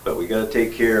 But we got to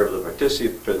take care of the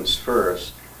participants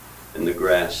first and the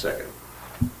grass second.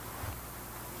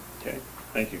 Okay,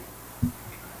 thank you.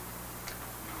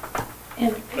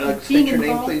 And state your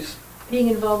name, please. Being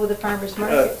involved with the farmers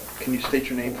market. Can you state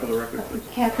your name for the record, please?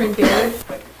 Catherine Baird.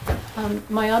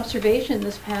 My observation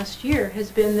this past year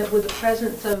has been that with the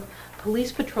presence of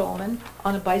police patrolmen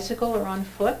on a bicycle or on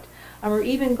foot, or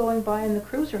even going by in the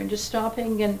cruiser and just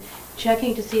stopping and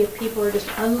checking to see if people are just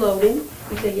unloading.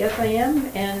 We say, yes, I am,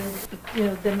 and you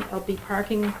know, then I'll be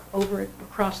parking over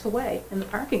across the way in the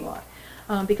parking lot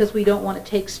because we don't want to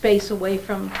take space away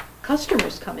from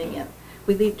customers coming in.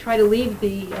 We try to leave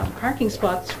the parking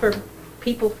spots for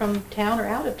people from town or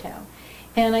out of town.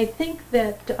 And I think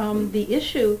that the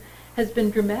issue has been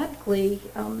dramatically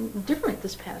different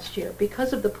this past year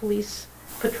because of the police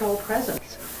patrol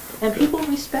presence. And people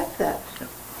respect that.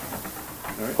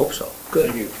 All right. Hope so.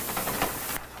 Good. Thank you.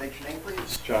 State your name,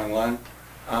 please. John Lund.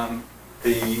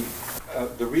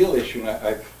 The real issue, and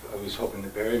I was hoping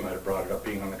that Barry might have brought it up,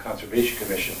 being on the Conservation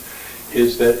Commission,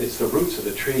 is that it's the roots of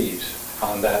the trees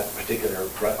on that particular,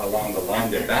 along the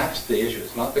line there. That's the issue.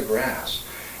 It's not the grass.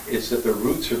 It's that the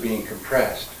roots are being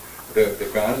compressed. The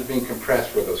ground is being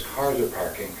compressed where those cars are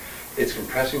parking. It's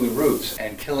compressing the roots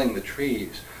and killing the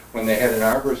trees. When they had an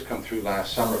arborist come through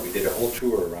last summer, we did a whole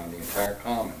tour around the entire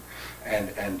common,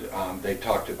 and they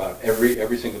talked about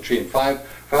every single tree. And five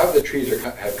of the trees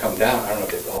have come down. I don't know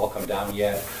if they've all come down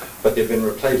yet, but they've been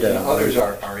replaced, and others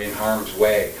are in harm's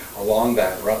way along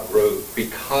that road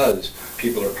because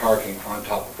people are parking on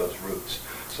top of those roots.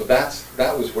 So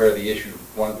that was where the issue,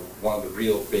 one of the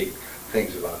real big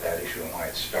things about that issue and why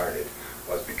it started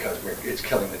was because it's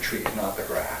killing the trees, not the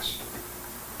grass.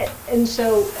 And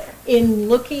so in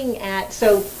looking at,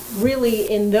 so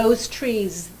really in those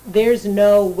trees, there's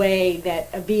no way that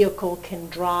a vehicle can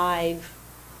drive,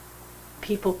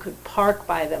 people could park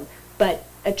by them, but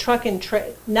a truck and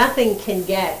nothing can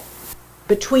get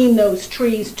between those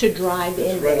trees to drive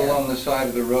in It's right there. along the side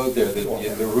of the road there,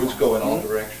 the roots go in all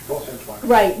directions.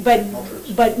 Right,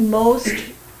 but most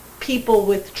people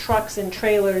with trucks and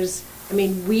trailers, I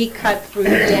mean, we cut through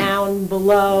down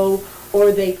below,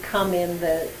 or they come in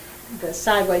the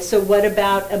sideway. So what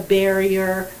about a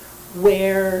barrier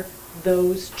where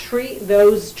those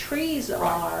trees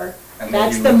are? And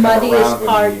That's the muddiest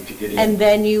part, and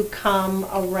then you come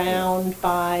around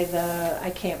by the,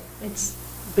 it's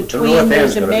between,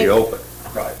 there's a be open.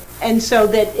 Right. and so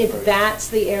that if that's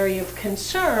the area of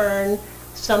concern,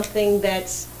 something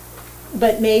that's,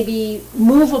 but maybe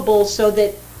movable so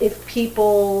that if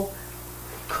people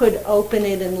could open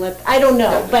it and let, I don't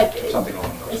know, but Something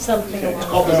along those. it's something along It's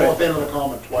called the those. north end of the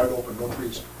common, it's wide open, no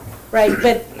trees. Right,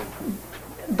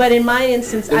 but in my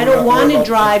instance, I don't want to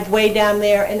drive way down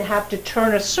there and have to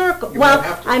turn a circle. You Well, might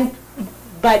have to.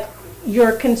 but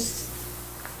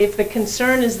if the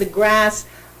concern is the grass,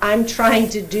 I'm trying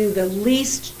to do the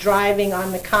least driving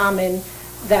on the common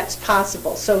that's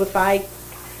possible. So if I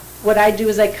what I do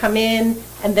is I come in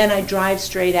and then I drive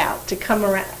straight out to come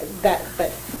around, but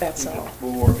that's all.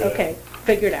 We'll work it out. Okay,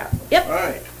 figured out. Yep. All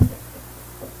right.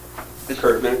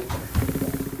 Kurt,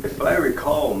 if I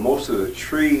recall, most of the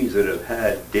trees that have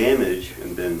had damage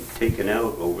and been taken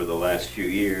out over the last few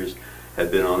years have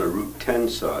been on the Route 10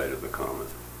 side of the common.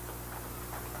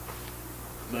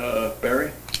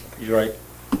 Barry? You're right.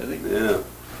 I think. Yeah.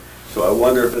 So I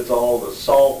wonder if it's all the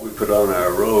salt we put on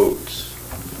our roads.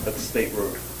 That's state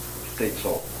road, state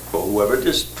salt. Well, whoever,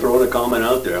 just throwing a comment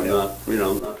out there. I'm not,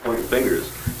 not pointing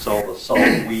fingers. It's all the salt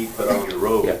we put on the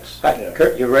roads.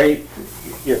 Kurt, you're right,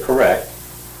 you're correct.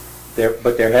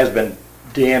 But there has been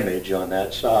damage on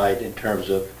that side in terms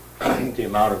of the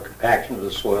amount of compaction of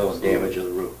the soil and damage of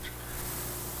the roots.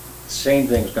 Same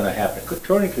thing's going to happen,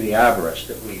 according to the arborist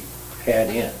that we had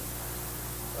in.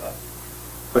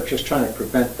 But just trying to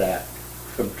prevent that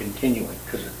from continuing,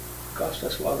 because it costs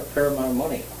us a fair amount of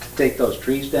money to take those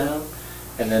trees down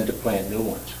and then to plant new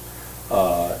ones.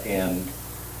 And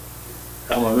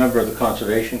I'm a member of the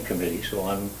Conservation Committee, so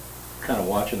I'm kind of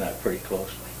watching that pretty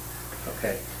closely.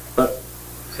 Okay, but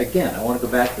again, I want to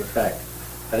go back to the fact,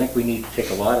 I think we need to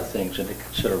take a lot of things into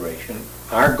consideration.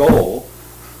 Our goal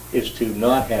is to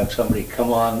not have somebody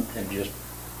come on and just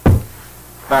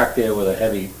park there with a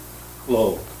heavy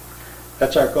load.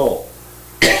 That's our goal.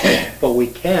 But we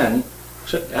can,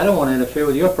 so I don't want to interfere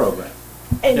with your program.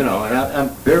 And I'm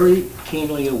very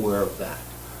keenly aware of that.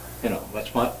 That's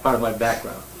part of my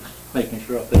background, making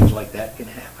sure things like that can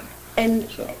happen.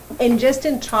 And just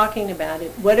in talking about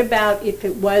it, what about if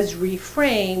it was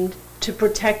reframed to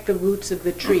protect the roots of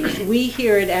the trees? We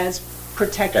hear it as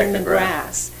protecting the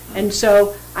grass. And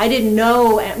so I didn't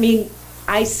know, I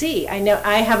know,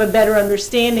 I have a better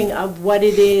understanding of what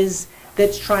it is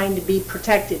that's trying to be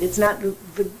protected. It's not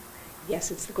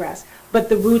yes, it's the grass, but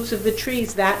the roots of the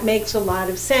trees. That makes a lot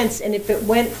of sense. And if it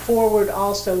went forward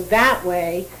also that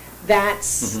way,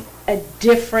 that's a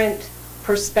different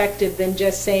perspective than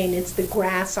just saying it's the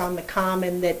grass on the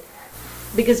common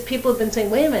because people have been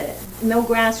saying, wait a minute, no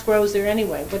grass grows there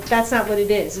anyway, but that's not what it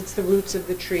is. It's the roots of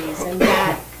the trees, and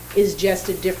that is just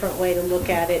a different way to look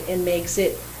at it and makes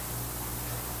it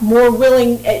more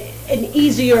willing, an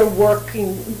easier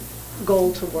working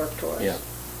goal to work towards. Yeah.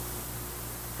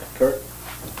 Kurt?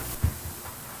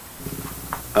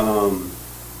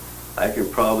 I can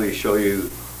probably show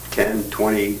you 10,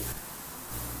 20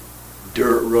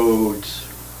 dirt roads,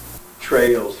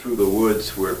 trails through the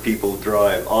woods where people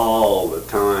drive all the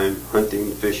time,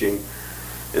 hunting, fishing,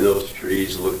 and those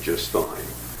trees look just fine.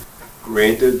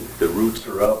 Granted, the roots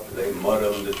are up, they mud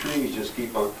them, the trees just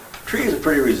keep on. Trees are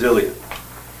pretty resilient.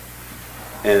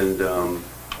 And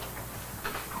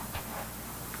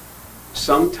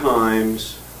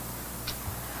sometimes,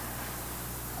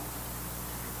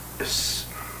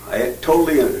 I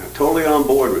totally on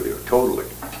board with you, totally.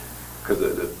 Because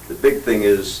the big thing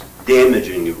is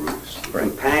damaging the roots.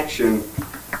 Compaction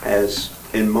has,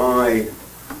 in my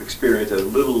experience, has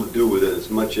little to do with it as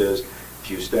much as if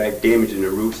you start damaging the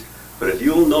roots. But if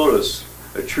you'll notice,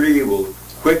 a tree will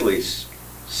quickly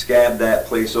scab that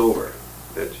place over.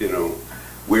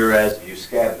 Whereas if you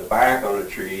scab the bark on a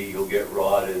tree, you'll get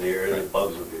rot in there and the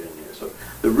bugs will get in there. So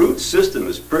the root system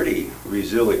is pretty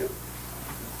resilient.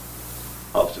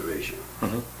 Observation.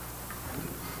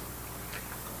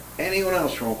 Anyone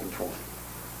else from Open Forum?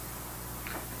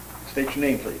 State your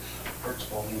name, please. Bert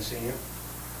Spalding, Senior.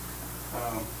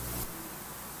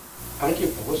 Thank you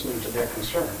for listening to their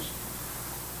concerns.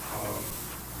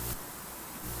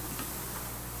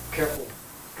 Careful,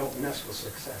 don't mess with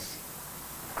success.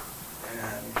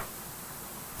 And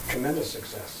tremendous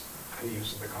success in the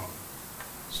use of the common.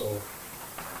 So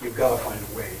you've got to find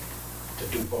a way to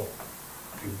do both.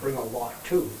 If you bring a lot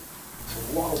too,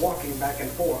 it's a lot of walking back and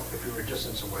forth if you're a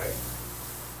distance away.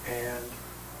 And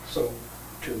so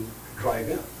to drive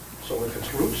in. So if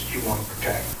it's roots you want to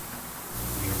protect,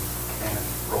 you can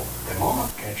rope them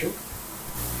off, can't you?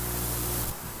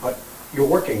 But you're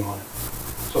working on it,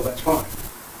 so that's fine.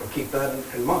 But keep that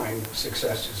in mind,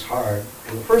 success is hard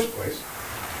in the first place.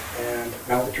 And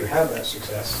now that you have that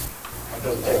success, it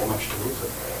doesn't take much to lose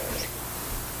it.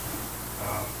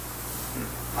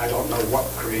 I don't know what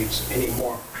creates any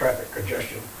more traffic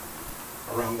congestion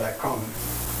around that common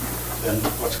than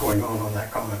what's going on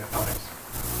that common at times.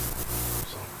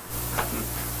 So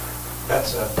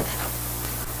that's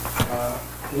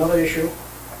another issue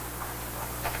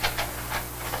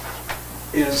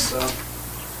is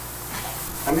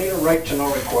I made a right to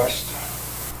know request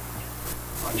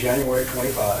on January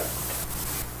 25,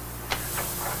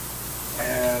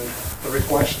 and the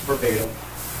request verbatim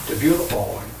to view the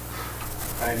following.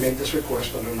 I made this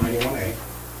request under 91A.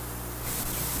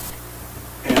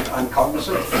 I'm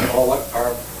cognizant, all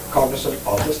are cognizant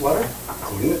of this letter,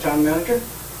 including the town manager,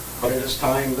 but it is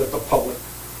time that the public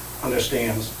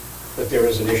understands that there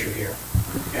is an issue here,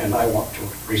 and I want to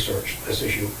research this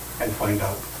issue and find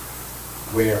out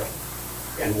where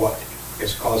and what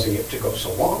is causing it to go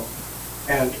so long,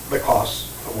 and the costs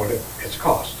of what it's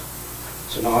cost.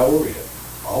 So now I will read it.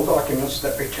 All documents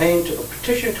that pertain to the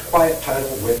petition to quiet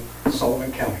title with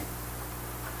Sullivan County.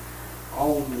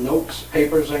 All notes,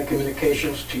 papers, and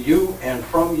communications to you and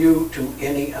from you to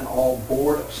any and all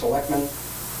Board of Selectmen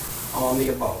on the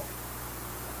above.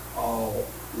 All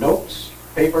notes,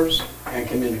 papers, and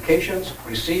communications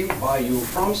received by you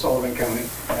from Sullivan County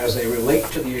as they relate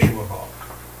to the issue above.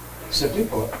 Simply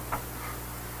put,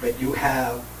 that you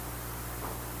have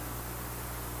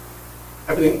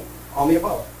everything on the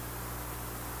above.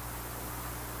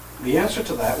 The answer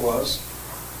to that was,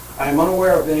 I am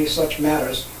unaware of any such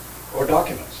matters or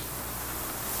documents.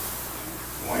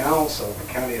 Well, Sullivan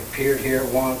County appeared here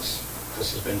once.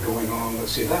 This has been going on.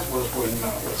 Let's see, that was when,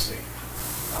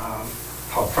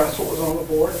 Todd Pretzel was on the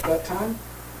board at that time.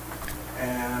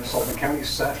 And Sullivan County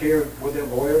sat here with their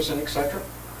lawyers and et cetera.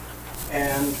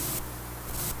 And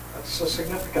that's a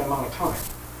significant amount of time.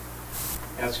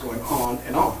 And it's going on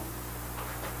and on.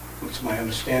 It's my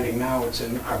understanding now it's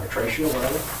in arbitration or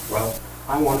whatever. Well,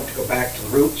 I wanted to go back to the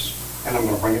roots, and I'm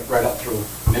going to bring it right up through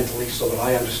mentally so that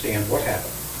I understand what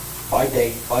happened, by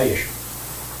date, by issue.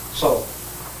 So,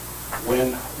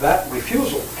 when that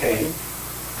refusal came,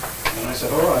 and I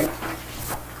said, all right.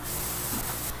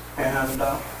 And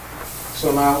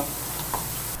so now,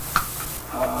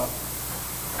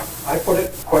 I put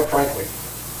it quite frankly,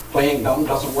 playing dumb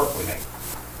doesn't work with me.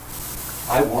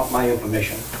 I want my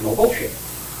information, no bullshit,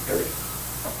 period.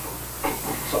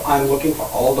 So I'm looking for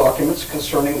all documents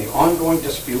concerning the ongoing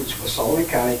disputes with Sullivan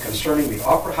County concerning the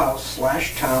Opera House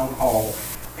 / Town Hall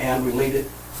and related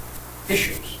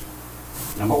issues.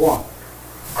 Number one,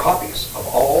 copies of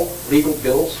all legal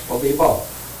bills for the above,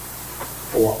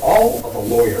 for all of the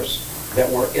lawyers that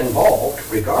were involved,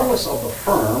 regardless of the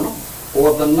firm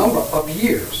or the number of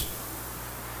years.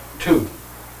 Two,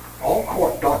 all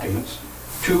court documents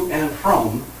to and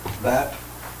from that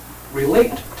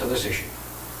relate to this issue.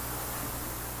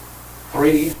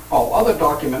 Three, all other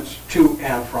documents to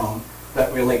and from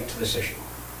that relate to this issue.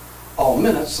 All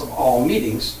minutes of all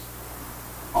meetings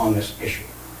on this issue.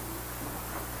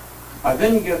 I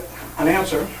then get an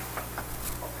answer,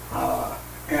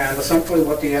 and essentially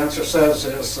what the answer says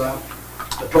is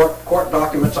the court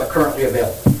documents are currently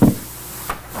available.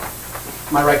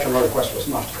 My right to know request was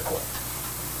not to the court.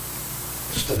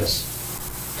 It's to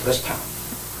this town.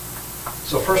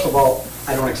 So first of all,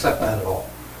 I don't accept that at all.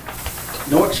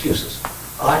 No excuses.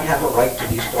 I have a right to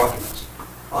these documents.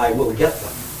 I will get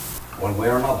them, one way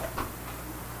or another.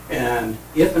 And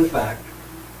if, in fact,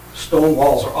 stone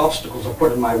walls or obstacles are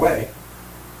put in my way,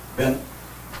 then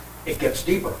it gets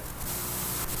deeper.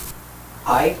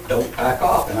 I don't back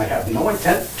off, and I have no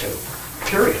intent to,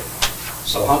 period.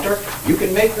 So, Hunter, you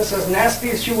can make this as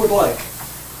nasty as you would like,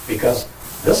 because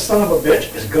this son of a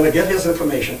bitch is going to get his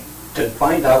information to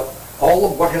find out all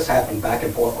of what has happened back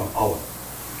and forth on all of it.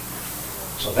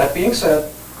 So that being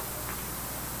said,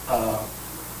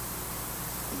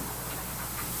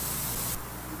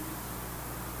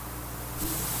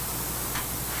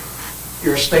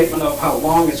 your statement of how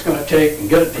long it's going to take and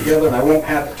get it together and I won't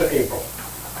have it to April.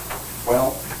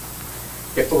 Well,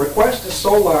 if the request is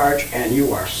so large and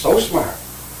you are so smart,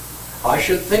 I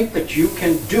should think that you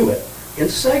can do it in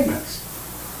segments.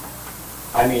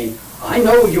 I mean, I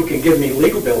know you can give me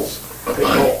legal bills that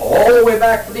go all the way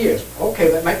back for the years.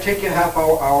 Okay, that might take you a half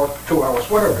hour, 2 hours,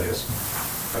 whatever it is.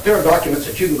 But there are documents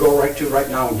that you can go right to right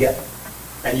now and get.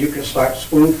 And you can start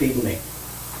spoon feeding me.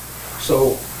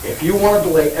 So if you want to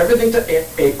delay everything to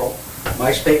April,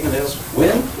 my statement is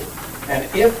when and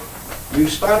if you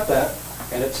start that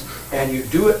and you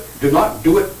do not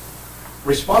do it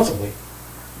responsibly,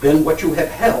 then what you have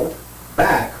held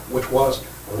back, which was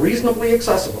reasonably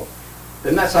accessible,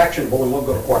 then that's actionable and we'll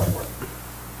go to court for it.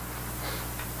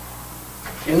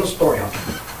 In the story,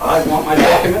 I want my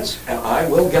documents and I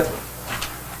will get them.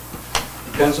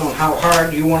 Depends on how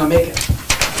hard you want to make it.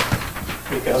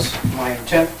 Because my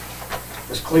intent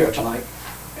is clear tonight,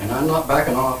 and I'm not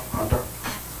backing off, Hunter.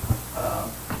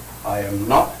 I am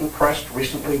not impressed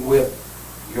recently with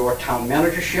your town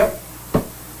managership.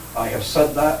 I have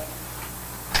said that,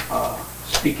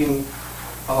 speaking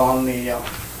on the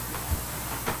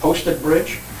posted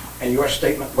bridge, and your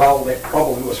statement, well, it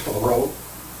probably was for the road.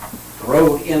 The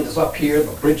road end is up here,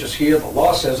 the bridge is here, the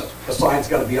law says the sign's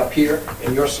got to be up here,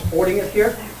 and you're supporting it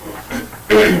here?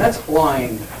 That's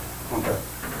blind, Hunter.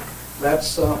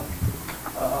 That's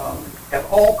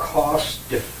all costs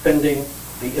defending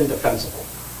the indefensible.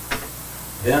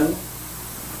 Then,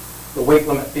 the weight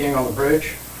limit being on the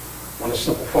bridge, when a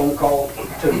simple phone call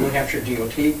to the New Hampshire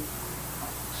DOT,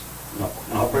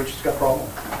 no, bridge has got a problem,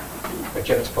 but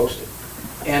yet it's posted.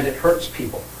 And it hurts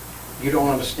people. You don't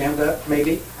understand that,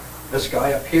 maybe? This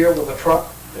guy up here with a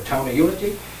truck, the town of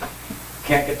Unity,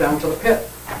 can't get down to the pit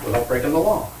without breaking the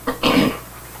law.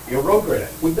 Your road grader,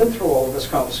 we've been through all of this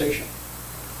conversation.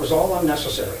 It was all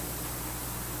unnecessary.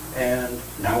 And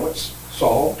now it's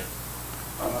solved.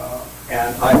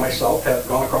 And I myself have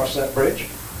gone across that bridge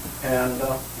and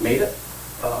made it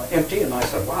empty, and I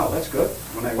said, wow, that's good.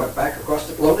 When I went back across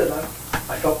it loaded, I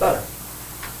felt better.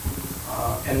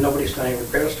 And nobody's done any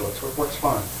repairs to it, so it works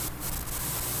fine.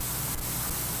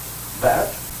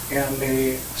 That and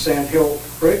the Sand Hill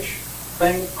Bridge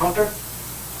thing, Hunter,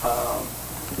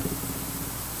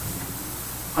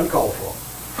 uncalled for.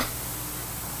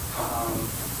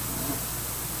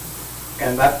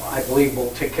 And that, I believe,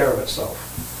 will take care of itself.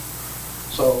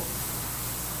 So,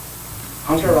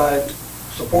 Hunter, I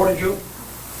supported you,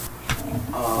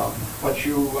 but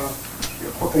you're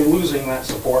quickly losing that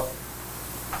support.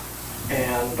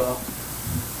 And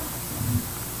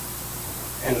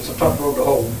it's a tough road to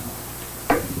hoe.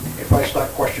 If I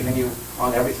start questioning you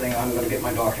on everything, I'm going to get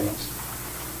my documents.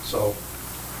 So,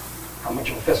 how much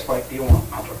of a fist fight do you want,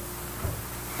 Hunter?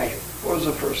 Thank you. What was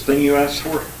the first thing you asked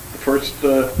for? The first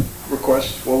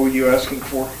request? What were you asking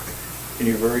for in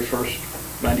your very first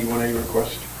 91A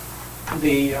request?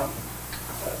 The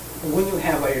when you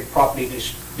have a property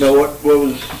dispute. No, what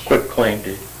was Quick claim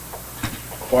deed.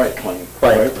 quiet claim?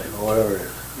 Quiet claim, or whatever it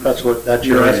is. That's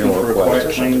your You're asking annual for a quiet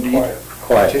request. claim deed?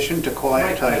 Quiet. Petition to quiet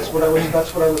Right, title.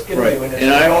 that's what I was getting Right, to.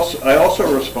 and I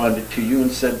also responded to you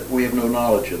and said that we have no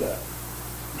knowledge of that.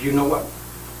 Do you know what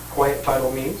quiet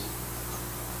title means?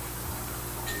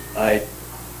 I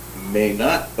may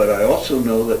not, but I also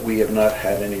know that we have not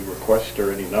had any request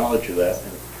or any knowledge of that,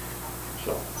 and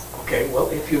so. Okay, well,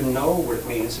 if you know what it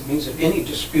means that any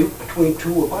dispute between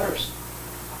two abutters,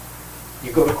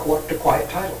 you go to court to quiet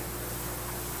title.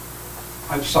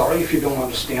 I'm sorry if you don't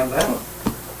understand that,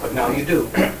 but now you do.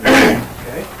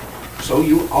 Okay? So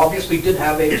you obviously did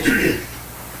have a dispute.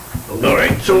 All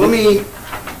right, so let me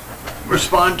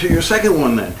respond to your second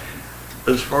one then.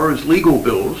 As far as legal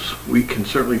bills, we can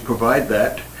certainly provide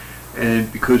that,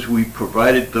 and because we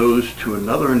provided those to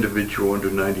another individual under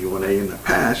 91A in the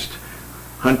past,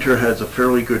 Hunter has a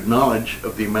fairly good knowledge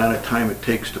of the amount of time it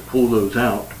takes to pull those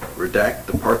out, redact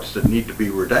the parts that need to be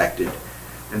redacted,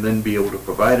 and then be able to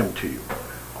provide them to you.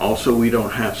 Also, we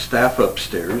don't have staff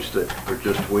upstairs that are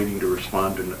just waiting to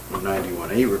respond to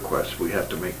 91A requests. We have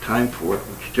to make time for it,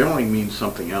 which generally means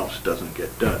something else doesn't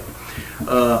get done.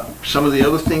 Some of the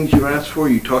other things you asked for,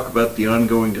 you talk about the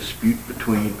ongoing dispute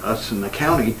between us and the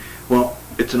county. Well,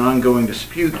 it's an ongoing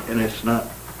dispute, and it's not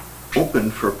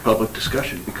open for public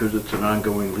discussion because it's an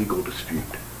ongoing legal dispute.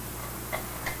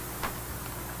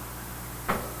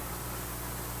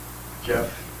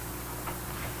 Jeff,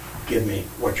 give me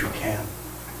what you can,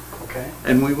 okay?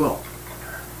 And we will.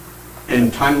 In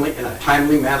a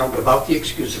timely manner, without the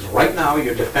excuses. Right now,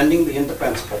 you're defending the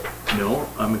indefensible. No,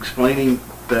 I'm explaining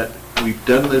that we've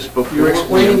done this before. You're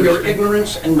explaining your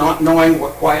ignorance and not knowing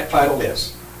what quiet title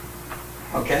is.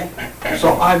 Okay?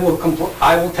 So I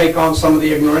will take on some of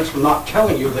the ignorance for not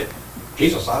telling you that,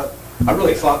 Jesus, I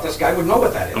really thought this guy would know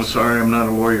what that is. I'm sorry, I'm not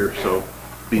a lawyer, so.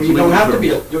 Well, you don't have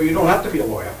to be a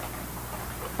lawyer.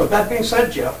 But that being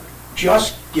said, Jeff,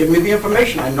 just give me the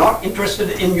information. I'm not interested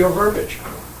in your verbiage.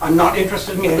 I'm not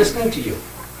interested in listening to you.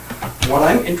 What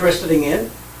I'm interested in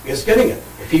is getting it.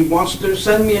 If he wants to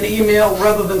send me an email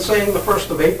rather than saying the 1st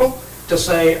of April, to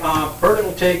say, Bert,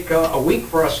 it'll take a week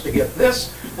for us to get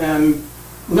this, and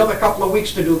another couple of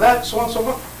weeks to do that, so on and so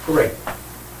forth, great.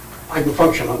 I can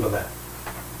function under that.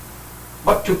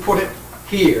 But to put it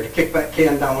here, to kick that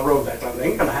can down the road, that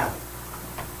ain't gonna happen.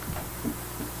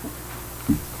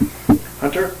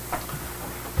 Hunter?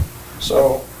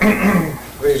 So,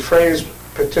 the phrase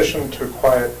petition to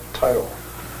quiet title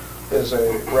is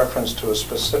a reference to a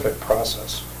specific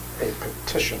process, a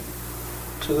petition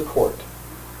to the court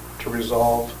to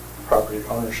resolve property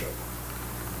ownership.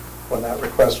 When that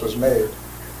request was made,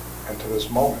 and to this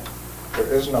moment, there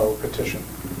is no petition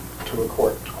to a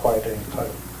court to quiet any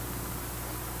title.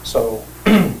 So,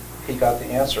 he got the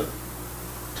answer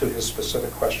to his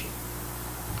specific question.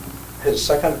 His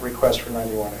second request for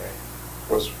 91A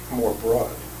was more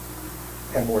broad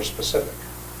and more specific.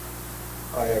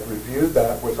 I have reviewed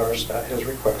that with our staff, his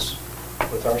requests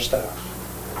with our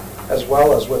staff, as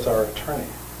well as with our attorney,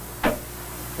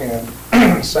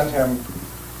 and sent him,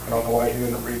 I don't know why he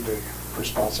didn't read the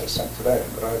response I sent today,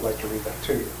 but I'd like to read that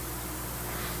to you.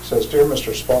 It says, "Dear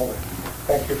Mr. Spaulding,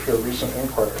 thank you for your recent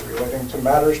inquiry relating to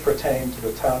matters pertaining to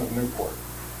the town of Newport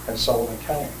and Sullivan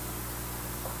County.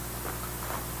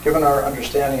 Given our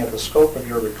understanding of the scope of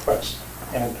your request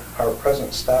and our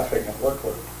present staffing and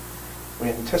workload, we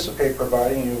anticipate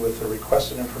providing you with the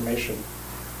requested information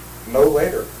no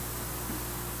later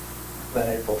than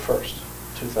April 1st,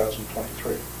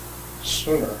 2023,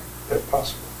 sooner if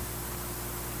possible.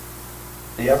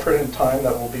 The effort and time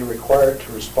that will be required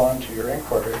to respond to your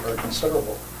inquiry are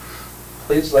considerable.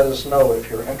 Please let us know if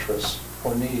your interests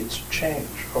or needs change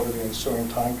over the ensuing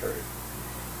time period.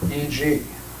 E.g.,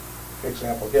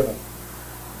 example given,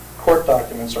 court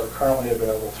documents are currently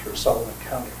available through Sullivan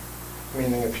County,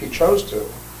 meaning if he chose to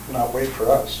not wait for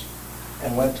us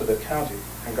and went to the county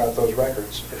and got those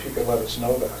records, if he could let us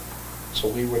know that, so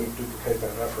we wouldn't duplicate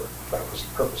that effort. That was the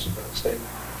purpose of that statement.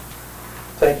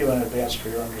 Thank you in advance for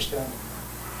your understanding."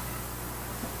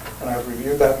 And I've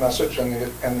reviewed that message and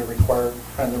the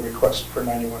request for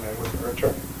 91A with our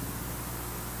attorney,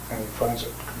 and he finds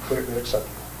it completely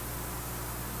acceptable.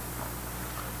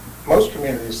 Most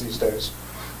communities these days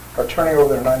are turning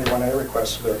over their 91A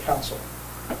requests to their council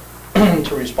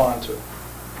to respond to.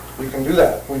 We can do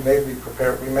that. We may be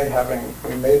prepared. We may be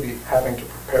having to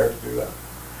prepare to do that.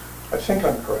 I think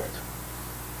I'm correct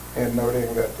in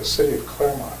noting that the city of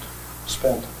Claremont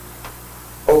spent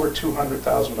over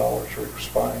 $200,000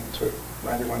 responding to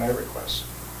 91A requests.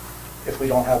 If we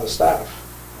don't have the staff,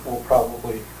 we'll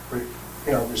probably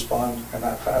respond in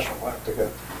that fashion. We'll have to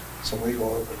get some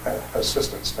legal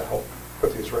assistance to help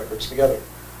put these records together.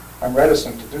 I'm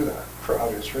reticent to do that for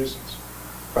obvious reasons,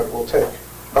 but it will take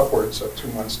upwards of 2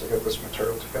 months to get this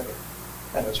material together,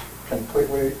 and it's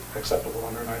completely acceptable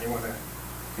under 91A.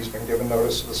 He's been given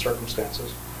notice of the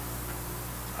circumstances.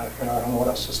 I don't know what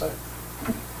else to say.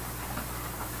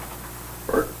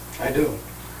 Bert? I do.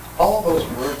 All of those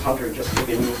words, Hunter, just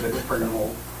giving you a bit for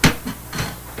no.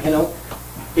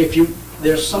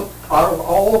 There's some, out of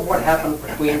all of what happened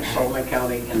between Sullivan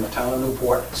County and the town of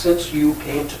Newport since you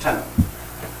came to town,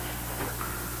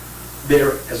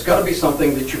 there has got to be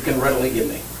something that you can readily give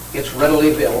me. It's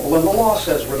readily available, and the law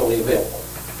says readily available.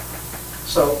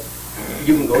 So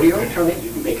you can go to your attorney,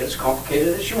 you can make it as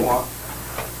complicated as you want.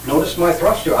 Notice my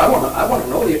thrust here. I want to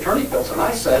know the attorney bills, and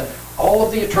I said all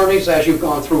of the attorneys as you've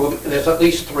gone through them, there's at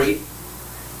least 3,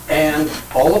 and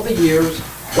all of the years,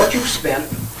 what you've spent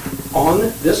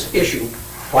on this issue,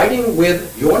 fighting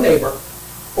with your neighbor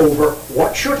over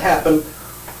what should happen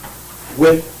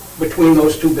between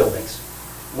those 2 buildings.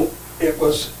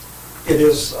 It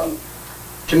is,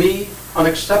 to me,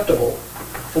 unacceptable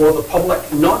for the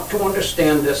public not to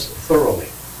understand this thoroughly,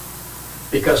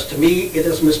 because to me, it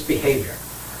is misbehavior.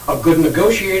 A good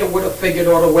negotiator would have figured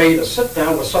out a way to sit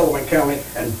down with Sullivan County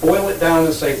and boil it down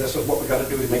and say, this is what we got to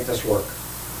do to make this work.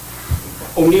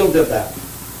 O'Neill did that.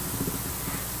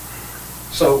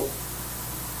 So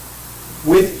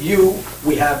with you,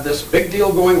 we have this big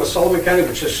deal going with Sullivan County,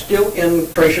 which is still in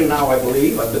operation now, I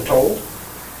believe, I've been told.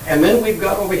 And then we've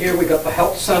got over here, we've got the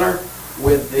health center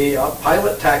with the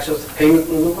pilot taxes, the payment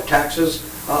of taxes,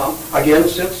 again,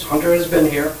 since Hunter has been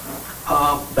here.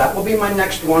 That will be my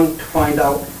next one to find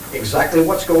out exactly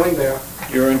what's going there.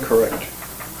 You're incorrect.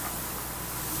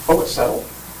 Oh, it's settled?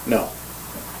 No.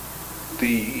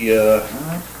 The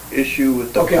issue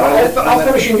with the... Okay, I'll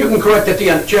finish and you can correct at the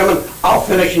end. Chairman, I'll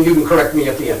finish and you can correct me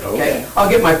at the end, okay? I'll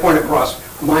get my point across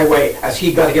my way as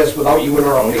he got his without you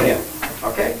interrupting him,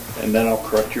 okay? And then I'll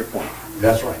correct your point.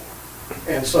 That's right.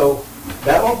 And so,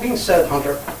 that all being said,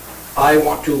 Hunter, I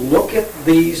want to look at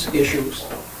these issues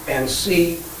and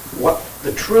see what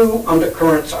the true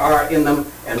undercurrents are in them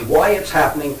and why it's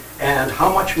happening and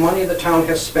how much money the town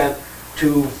has spent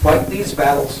to fight these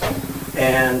battles.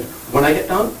 And when I get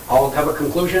done, I'll have a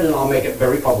conclusion and I'll make it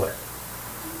very public.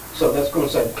 So that's going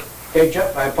to say, hey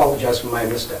Jeff, I apologize for my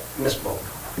misspoke.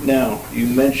 Now, you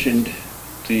mentioned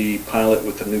the pilot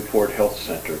with the Newport Health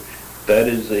Center. That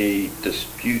is a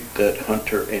dispute that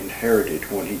Hunter inherited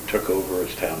when he took over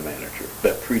as town manager.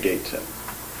 That predates him.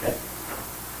 Okay.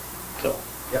 So.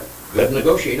 Yep. Good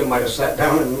negotiator might have sat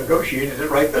down and negotiated it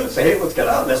right then and say, hey, let's get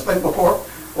out of this thing before,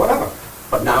 whatever.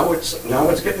 But now it's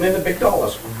getting into big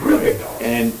dollars, really big dollars.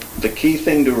 And the key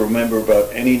thing to remember about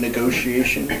any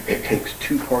negotiation, it takes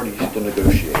 2 parties to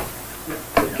negotiate.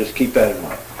 So just keep that in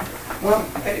mind. Well,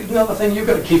 another thing you've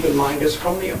got to keep in mind is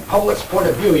from the public's point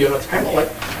of view, it's kind of like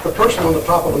the person on the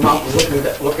top of the mountain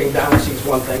looking down sees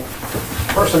one thing,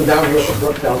 the person down here at the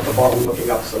brook down at the bottom looking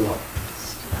up sees another.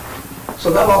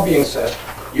 So that all being said,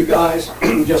 you guys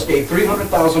just gave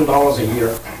 $300,000 a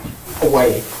year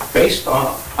away based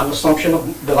on an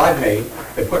assumption that I've made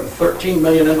They're putting 13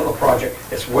 million into the project.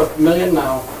 It's worth $1 million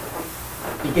now.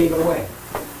 He gave it away.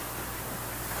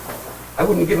 I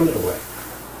wouldn't have given it away.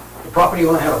 The property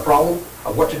owner had a problem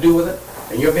of what to do with it,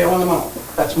 and you're bailing them out.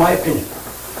 That's my opinion.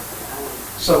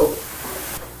 So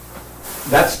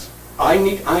that's, I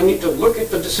need to look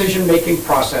at the decision-making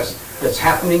process that's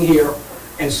happening here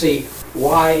and see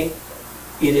why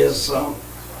it is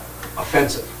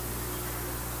offensive.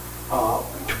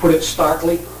 To put it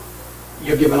starkly,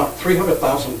 you're giving up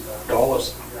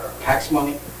 $300,000 tax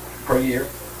money per year,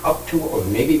 up to or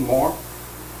maybe more,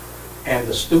 and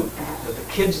the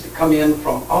kids that come in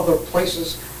from other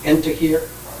places into here,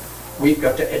 we've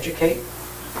got to educate.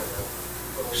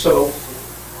 So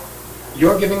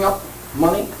you're giving up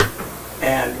money,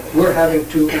 and we're having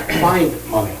to find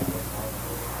money.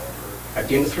 At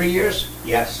the end of 3 years,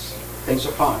 yes, things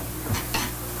are fine.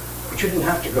 But you didn't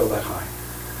have to go that high.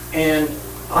 And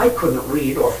I couldn't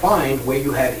read or find where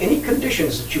you had any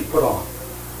conditions that you put on.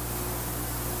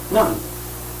 None.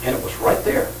 And it was right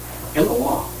there in the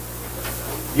law.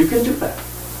 You can do that.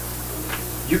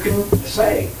 You can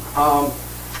say, all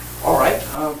right,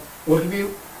 we'll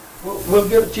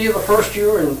give it to you the first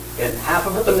year and half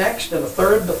of it the next and a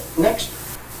third the next.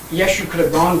 Yes, you could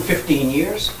have gone 15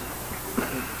 years.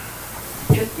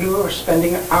 You are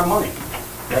spending our money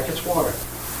like it's water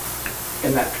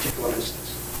in that particular instance.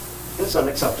 It's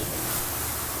unacceptable.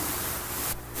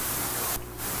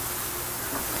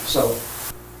 So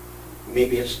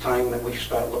maybe it's time that we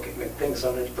start looking at things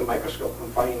underneath the microscope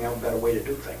and finding out a better way to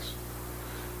do things.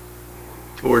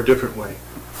 Or a different way.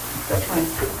 That's right.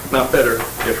 Not better,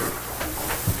 different.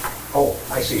 Oh,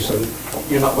 I see. So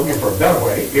you're not looking for a better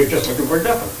way, you're just looking for a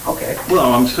different. Okay.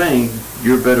 Well, I'm saying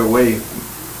your better way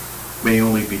may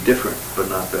only be different, but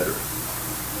not better.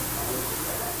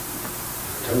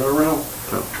 Turn it around.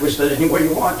 Twist it any way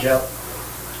you want, Jeff.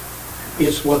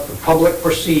 It's what the public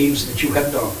perceives that you have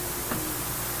done.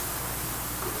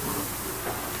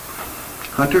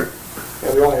 Hunter?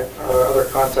 Yeah, the only other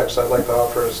context I'd like to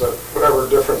offer is that whatever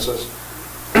differences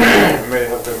may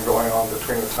have been going on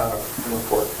between the town of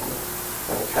Newport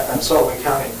and Sullivan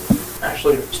County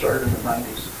actually started in the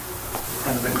 90s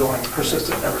and have been going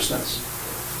persistent ever since.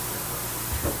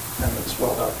 And it's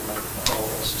well documented. All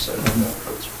of us have said that,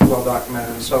 but it's well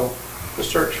documented. And so the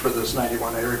search for this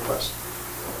 91A request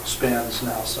spans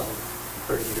now some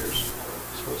 30 years.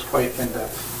 So it's quite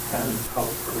in-depth and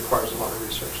requires a lot of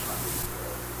research time.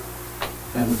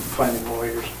 And finding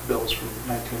lawyers' bills from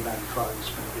 1995 is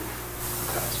going to be a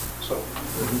task. So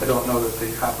I don't know that the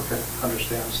applicant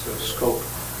understands the scope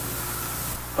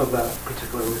of that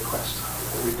particular request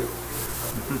that we do.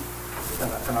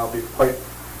 And I'll be quite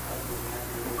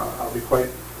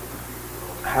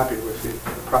happy with the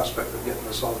prospect of getting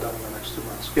this all done in the next 2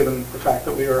 months, given the fact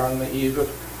that we are on the eve of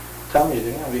town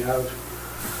meeting and we have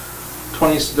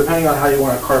 20, depending on how you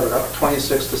want to carve it up,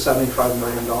 $26 to $75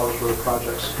 million worth of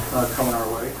projects coming our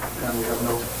way, and we have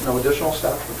no additional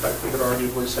staff. In fact, we could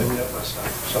arguably say we have less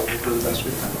staff, so we'll do the best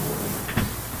we can.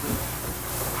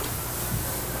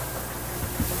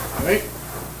 All right.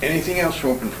 Anything else for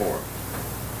open forum?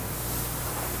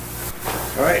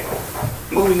 All right.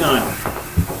 Moving on.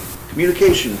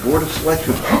 Communication, Board of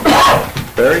Selectmen.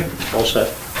 Barry? All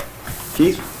set.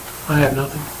 Keith? I have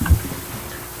nothing.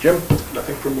 Jim?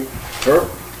 Nothing from me. Herb?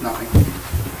 Nothing.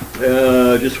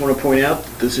 Just want to point out,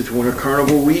 this is Winter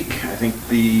Carnival Week. I think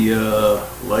the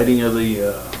lighting of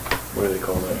the, what do they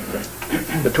call that?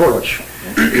 The torch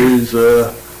is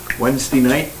Wednesday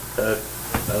night. I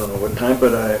don't know what time,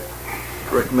 but I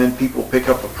recommend people pick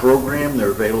up a program.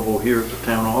 They're available here at the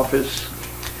town office.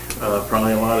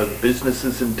 Probably a lot of the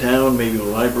businesses in town, maybe the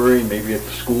library, maybe at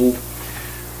the school,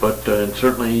 but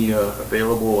certainly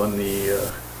available on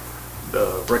the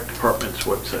rec department's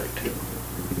website too.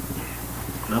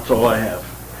 And that's all I have.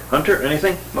 Hunter,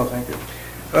 anything? No, thank you.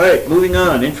 All right, moving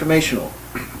on, informational.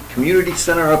 Community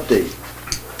Center update.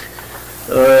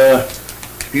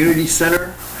 Community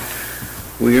Center,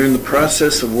 we are in the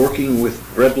process of working with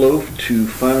Breadloaf to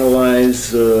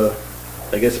finalize,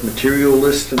 I guess, material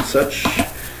lists and such,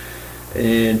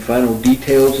 and final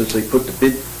details as they put the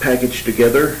bid package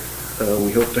together.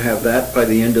 We hope to have that by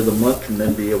the end of the month and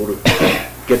then be able to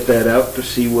get that out to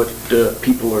see what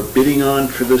people are bidding on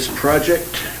for this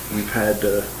project. We've had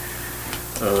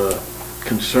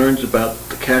concerns about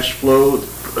the cash flow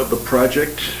of the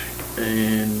project,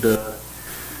 and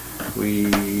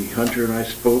Hunter and I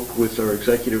spoke with our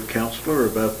executive counselor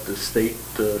about the state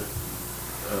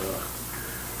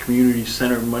community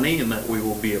center money and that we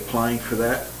will be applying for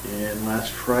that. And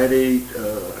last Friday,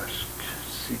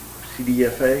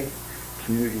 CDFA,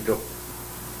 Community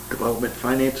Development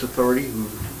Finance Authority, who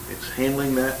is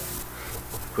handling that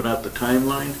put out the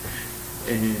timeline,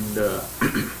 and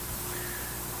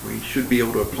we should be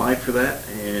able to apply for that,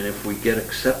 and if we get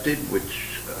accepted,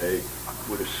 which I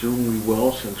would assume we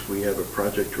will since we have a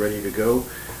project ready to go,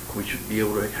 we should be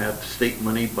able to have state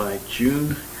money by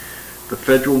June. The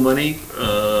federal money,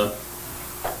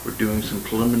 we're doing some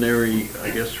preliminary, I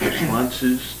guess,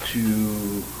 responses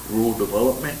to rural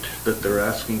development that they're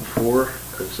asking for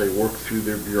as they work through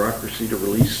their bureaucracy to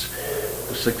release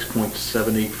the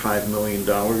 $6.785 million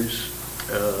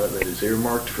that is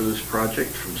earmarked for this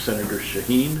project from Senator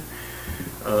Shaheen.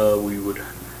 We would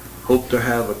hope to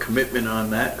have a commitment on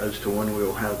that as to when we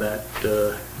will have that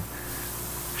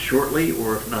shortly,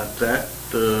 or if not that,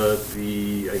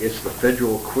 I guess the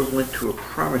federal equivalent to a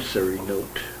promissory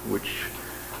note, which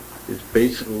is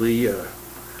basically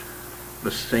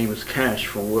the same as cash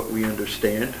from what we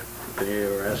understand. They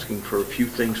are asking for a few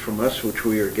things from us, which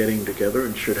we are getting together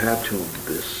and should have to them.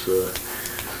 This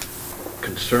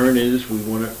concern is we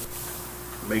want to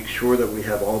make sure that we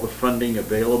have all the funding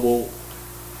available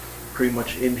pretty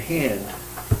much in hand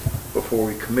before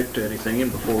we commit to anything,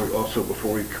 and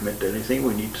before we commit to anything,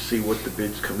 we need to see what the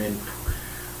bids come in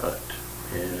at.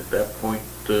 And at that point,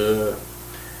 the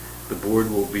board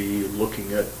will be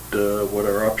looking at what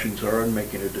our options are and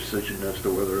making a decision as to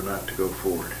whether or not to go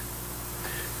forward.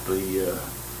 The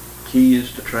key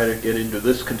is to try to get into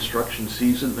this construction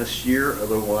season this year,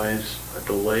 otherwise a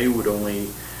delay would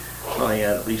only probably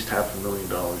add at least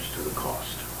 $500,000 to the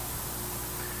cost.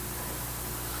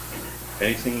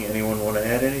 Anything, anyone want to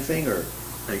add anything, or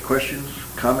any questions,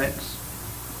 comments?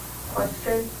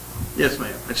 Question? Yes,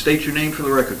 ma'am. And state your name for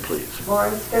the record, please.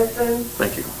 Lauren Stetson.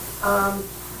 Thank you.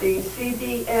 The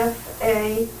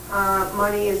CDFA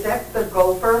money, is that the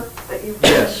gopher that you've...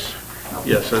 Yes.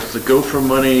 Yes, that's the gopher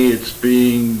money. It's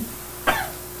being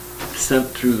sent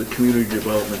through the Community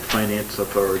Development Finance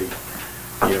Authority,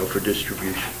 for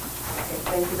distribution. Okay,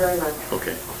 thank you very much.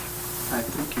 Okay. I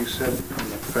think you said from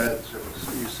the feds,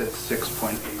 you said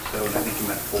 6.87, I think you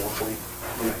meant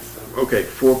 4.87. Okay,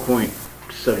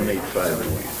 4.785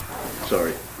 million.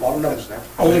 Sorry. A lot of numbers there.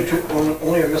 Only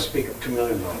a misspeak of $2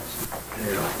 million.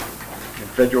 Yeah. In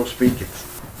federal speak, it's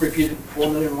Repeat it, 4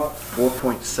 million what?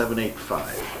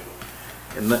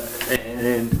 4.785. And the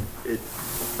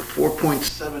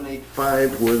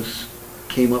 4.785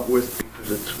 came up with because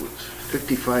it was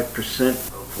 55%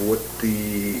 of what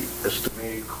the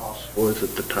estimated cost was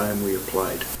at the time we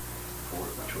applied for it,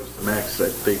 which was the max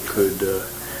that they could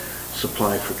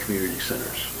supply for community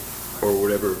centers, or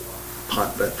whatever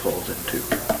pot that falls into.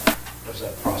 Does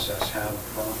that process have...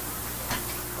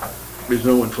 There's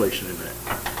no inflation in that.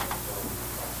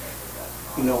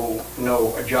 No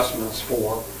adjustments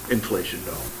for... Inflation,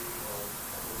 no.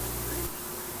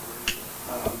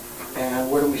 And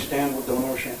where do we stand with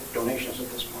donations at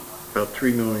this point? About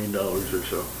 $3 million or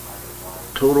so.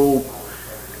 Total,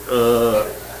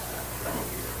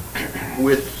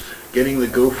 with getting the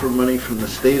gopher money from the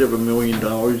state of $1 million,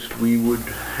 we would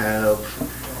have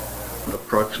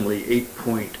approximately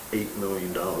 $8.8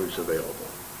 million available.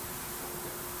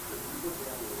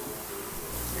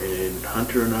 And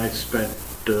Hunter and I spent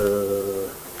a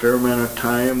fair amount of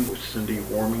time with Cindy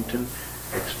Warmington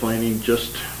explaining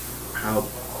just how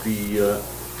the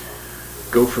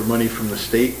gopher money from the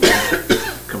state will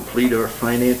complete our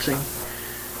financing.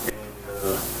 And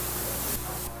the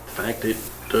fact that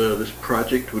this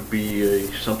project would be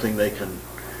something they can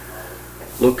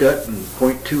look at and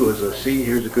point to as a, see,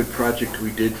 here's a good project we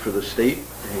did for the state,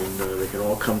 and they can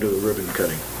all come to the ribbon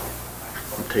cutting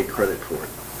and take credit for it.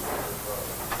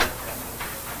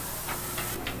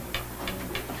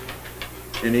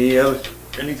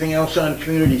 Anything else on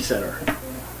community center?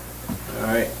 All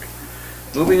right,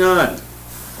 moving on.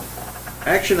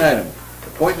 Action item,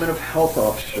 appointment of health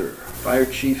officer, Fire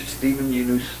Chief Stephen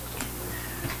Yunus.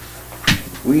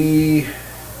 Do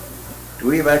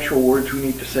we have actual words we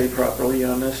need to say properly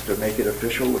on this to make it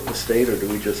official with the state, or do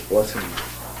we just bless him?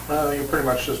 You're pretty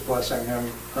much just blessing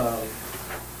him.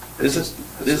 It's a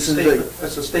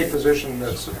state position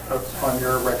that's on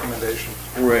your recommendation.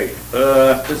 Right.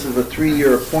 This is a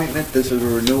 3-year appointment. This is a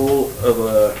renewal of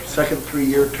a second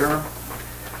 3-year term.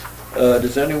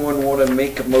 Does anyone want to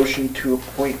make a motion to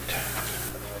appoint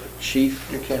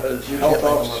Chief as health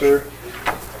officer?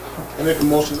 I make a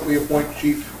motion that we appoint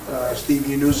Chief Steve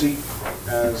Yanuzzi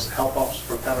as health officer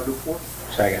for the town of Newport.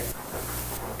 Second.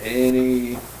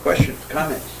 Any questions,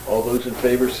 comments? All those in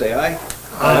favor say aye.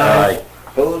 Aye.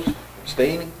 Opposed?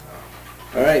 Abstaining?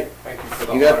 All right. Thank you for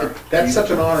the honor. That's such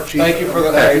an honor, Chief. Thank you for the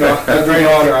a great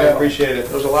honor. I appreciate it.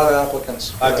 There's a lot of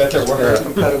applicants. I bet there were. Very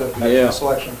competitive Yeah.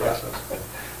 selection process.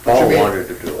 Paul wanted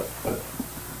to do it.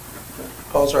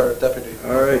 Paul Paul's our deputy.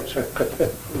 All right.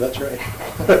 That's right.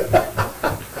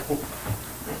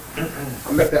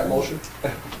 I'll make that motion.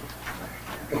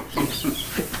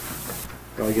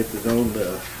 Probably get his own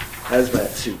hazmat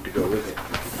suit to go with it.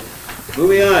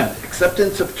 Moving on,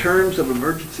 acceptance of terms of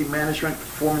emergency management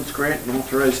performance grant and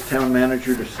authorize town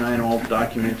manager to sign all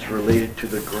documents related to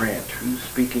the grant. Who's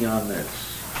speaking on this?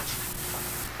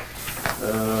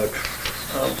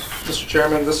 Mr.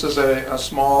 Chairman, this is a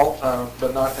small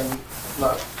but not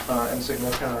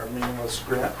insignificant or meaningless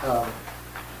grant.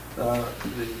 The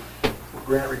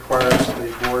grant requires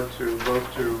the board to vote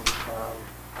to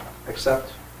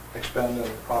accept, expend, and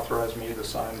authorize me to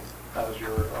sign as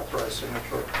your authorized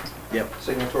signatory.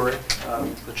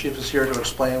 The chief is here to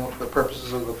explain the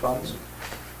purposes of the funds.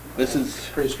 This is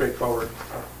pretty straightforward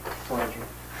arrangement.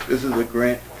 This is a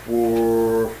grant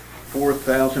for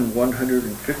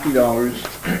 $4,150,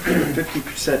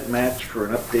 50% match for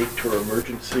an update to our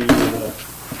emergency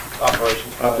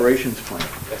operations plan.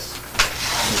 Yes.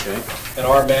 Okay. And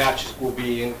our match will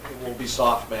be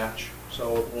soft match,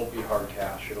 so it won't be hard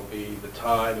cash. It'll be the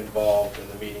time involved in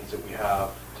the meetings that we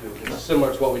have. It's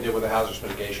similar to what we did with the hazardous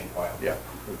mitigation plan. Yeah.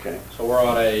 Okay. So we're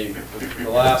on the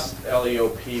last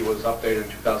LEOP was updated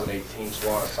in 2018, so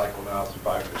we're on a cycle now. It's a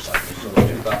 5-year cycle. So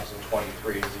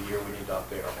 2023 is the year we need to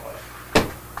update our plan.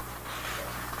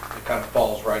 It kind of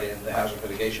falls right in. The hazard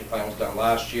mitigation plan was done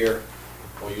last year.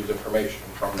 We'll use information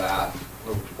from that,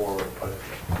 move it forward, and put it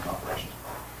in operations.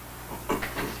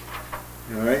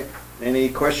 All right. Any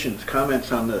questions,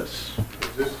 comments on this?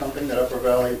 Is this something that Upper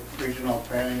Valley Regional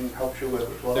Planning helps you with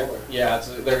as well? Yeah,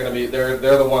 they're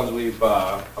the ones we've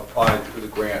applied through the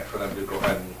grant for them to go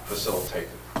ahead and facilitate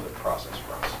the process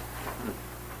for us.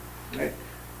 All right.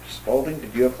 Spalding,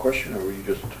 did you have a question, or were you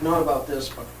just... Not about this,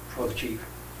 but for the chief.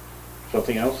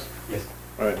 Something else? Yes.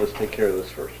 All right, let's take care of this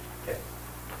first. Okay,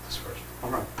 this first. All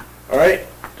right. All right.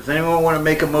 Does anyone want to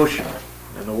make a motion?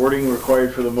 And the wording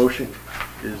required for the motion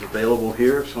is available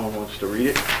here if someone wants to read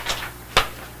it.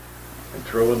 And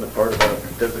throw in the part about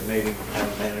designating town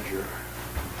manager.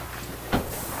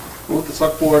 Move the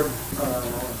select board.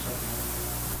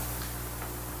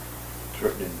 It's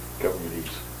written in government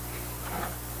ease.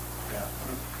 Yeah.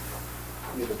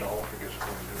 Need a dollar figures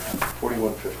if we're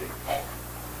going to do that.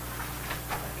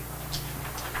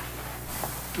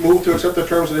 $41.50. Move to accept the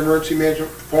terms of the emergency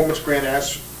management performance grant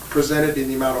as presented in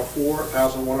the amount of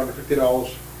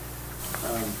 $4,150.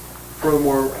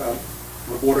 Furthermore,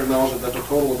 the board acknowledges that the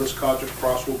total of this project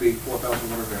cost will be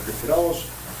 $4,150,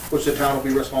 which the town will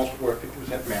be responsible for a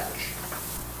 50% match.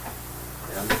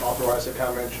 And authorize the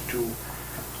town manager to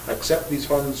accept these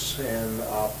funds and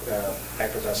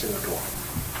act as our signator.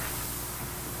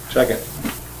 Second.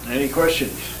 Any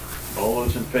questions? All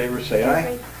those in favor say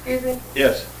aye. Excuse me?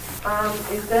 Yes.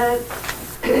 Is that,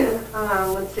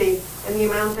 let's see, in the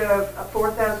amount of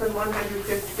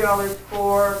 $4,150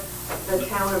 for the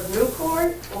town of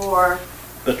Newport, or?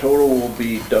 The total will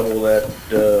be double that,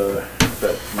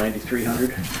 that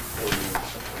 9,300.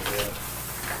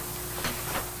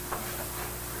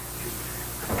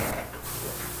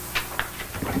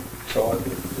 So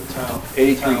the town...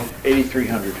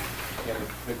 8,300. Yeah,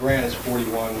 the grant is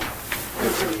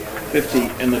 4150.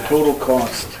 And the total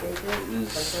cost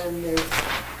is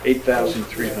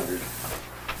 8,300.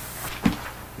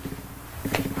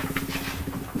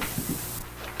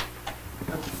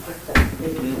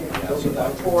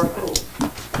 For who?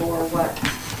 For what?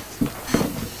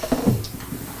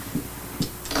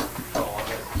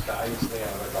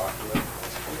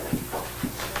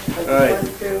 All right.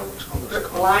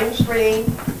 Line 3,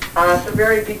 at the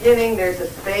very beginning, there's a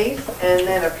space and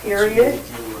then a period.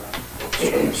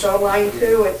 So line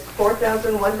 2, it's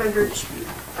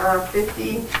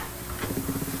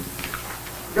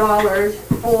 $4,150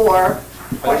 for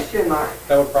question mark.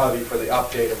 That would probably be for the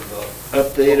update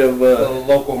of the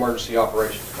local emergency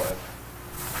operations plan.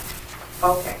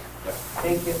 Okay,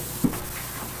 thank you.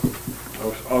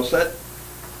 All set?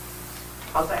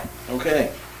 I'll say.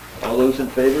 Okay. All those in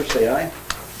favor say aye.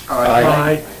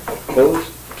 Aye. Opposed?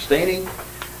 Abstaining?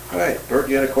 All right. Bert,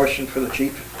 you had a question for the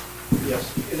chief?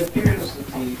 Yes, it appears that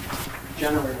the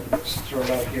generator that's thrown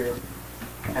out here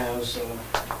has a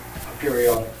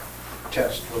periodic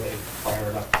test where they fire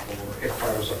it up, or it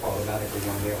fires up automatically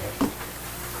when they are.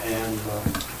 And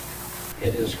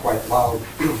it is quite loud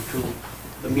to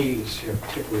the meetings here,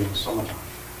 particularly in the summertime.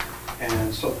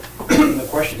 And so the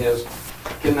question is,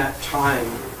 can that time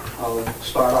of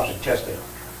start off and testing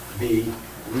be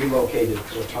relocated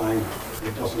to a time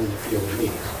it doesn't interfere with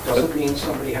meetings? Doesn't mean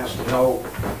somebody has to know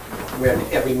where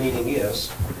every meeting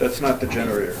is. That's not the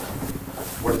generator.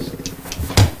 What is it?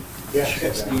 Yes.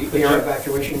 It's the air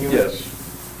evacuation unit? Yes.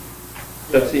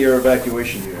 That's the air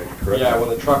evacuation unit, correct? Yeah, when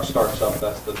the truck starts up,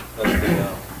 that's the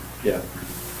Yeah.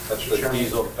 that's the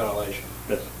diesel ventilation.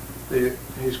 Yes.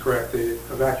 He's correct. The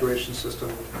evacuation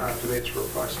system activates for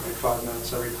approximately 5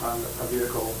 minutes every time that a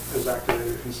vehicle is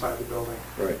activated inside the building.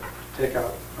 Right. To take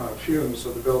out fumes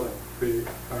of the building. The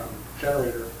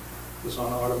generator is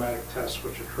on automatic test,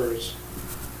 which occurs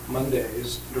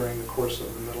Mondays during the course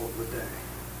of the middle of the day.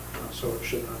 So it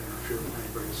should not interfere with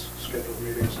anybody's scheduled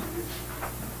meetings and needs.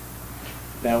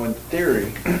 Now, in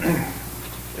theory,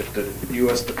 if the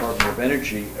U.S. Department of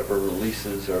Energy ever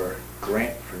releases our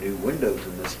grant for new windows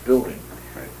in this building,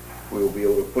 we will be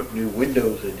able to put new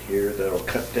windows in here that'll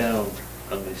cut down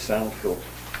on the sound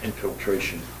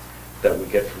infiltration that we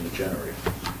get from the generator.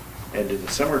 And in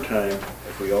the summertime,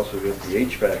 if we also get the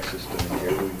HVAC system in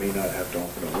here, we may not have to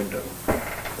open a window.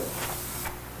 So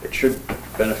it should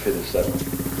benefit us that way.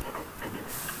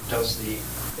 Does the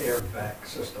air vac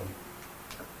system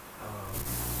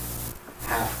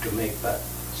have to make that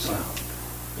sound?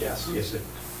 Yes. Is it,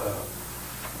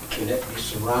 can it be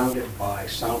surrounded by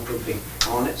soundproofing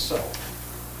on itself?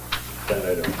 That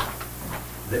I don't.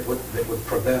 That would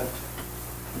prevent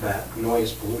that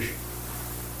noise pollution?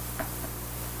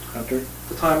 Hunter?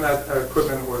 The time that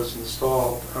equipment was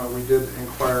installed, we did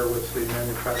inquire with the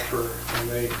manufacturer, and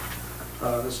they,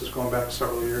 this is going back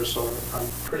several years, so I'm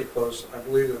pretty close. I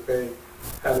believe that they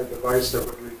had a device that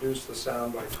would reduce the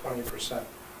sound by 20%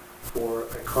 for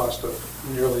a cost of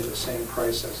nearly the same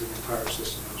price as the entire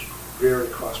system. It was very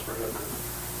cost prohibitive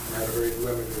and had a very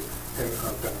limited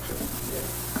benefit. Yeah.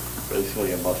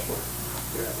 Basically a muffler.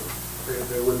 Yeah,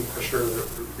 they wouldn't assure that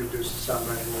it would reduce the sound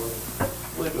by any more than, I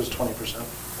believe it was 20%.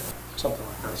 Something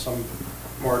like that, some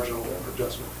marginal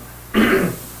adjustment.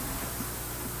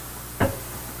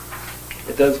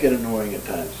 It does get annoying at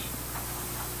times.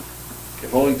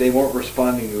 If only they weren't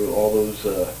responding to all those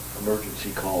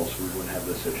emergency calls, we wouldn't have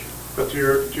this issue. But to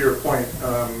your point,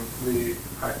 we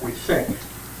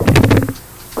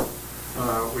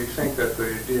think that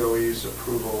the DOE's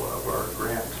approval of our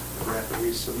grant, the grant that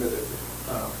we submitted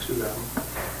to them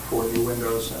for new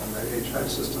windows and the HVAC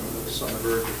system is on the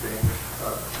verge of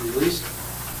being released,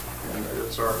 and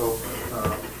it's our hope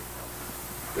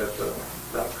that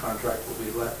that contract will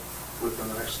be let within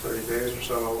the next 30 days or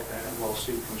so, and we'll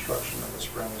see construction in the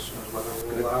spring as soon as weather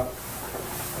will allow.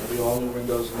 There'll be all new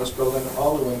windows in this building,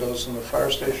 all new windows in the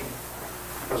fire station,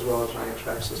 as well as the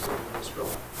HVAC system in this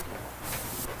building.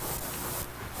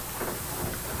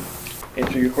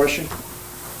 Answer your question?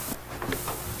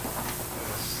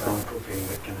 Soundproofing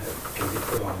that can be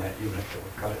put on that unit that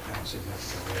would cut it down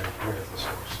significantly right at the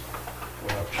source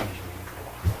without changing anything.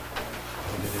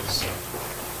 And it is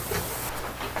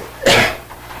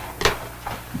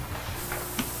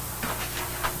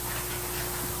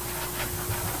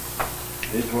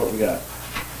This is what we got.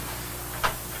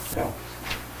 Well,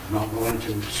 I'm not going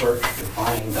to search to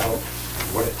find out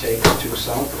what it takes to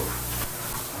soundproof.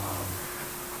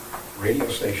 Radio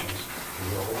stations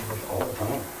do all the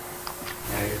time.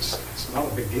 And it's not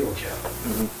a big deal, Jeff.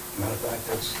 Matter of fact,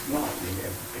 it's not.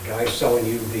 The guy selling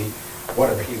you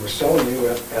whatever he was selling you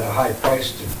at a high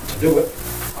price to do it,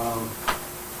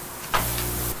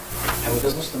 and the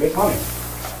business to make money.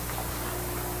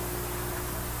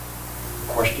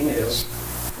 The question is,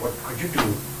 what could you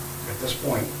do at this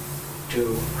point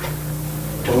to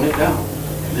tone it down?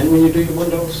 And then when you do your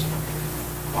windows,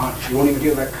 you won't even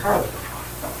do that car at the front.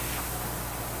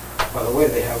 By the way,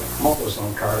 they have mufflers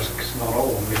on cars, because not all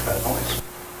of them make that noise.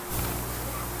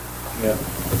 Yeah.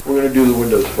 We're going to do the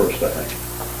windows first, I think.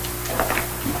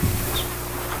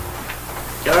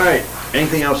 All right.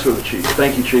 Anything else for the chief?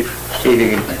 Thank you, chief. See if you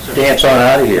can dance on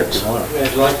out of here if you want.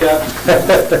 Would you like that?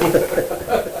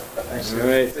 Thanks. All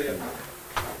right.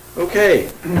 Okay.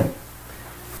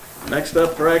 Next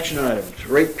up for action items,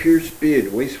 Wright Pierce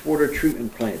bid, wastewater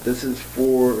treatment plant. This is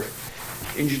for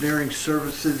engineering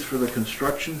services for the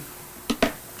construction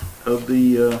of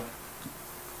the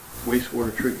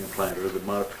wastewater treatment plant, or the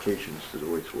modifications to the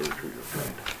wastewater treatment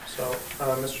plant. So,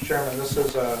 Mr. Chairman, this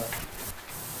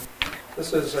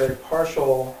is a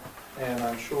partial and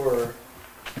I'm sure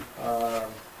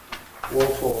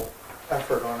woeful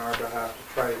effort on our behalf to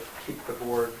try to keep the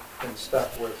board in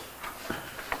step with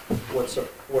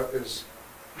what is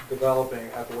developing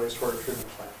at the wastewater treatment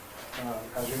plant.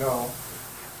 As you know,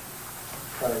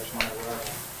 prior to my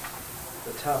arrival,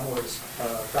 the town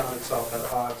found itself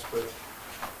at odds with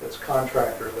its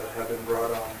contractor that had been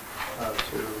brought on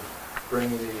to bring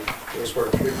the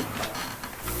wastewater treatment plant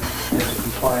into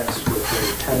compliance with the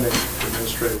pending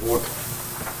administrative order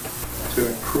to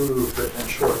improve the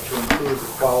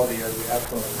quality of the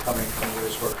effluent coming from the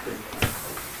wastewater treatment plant.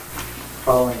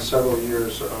 Following several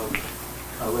years of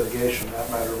litigation, that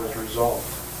matter was resolved.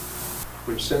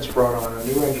 We've since brought on a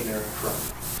new engineering firm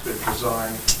to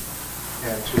design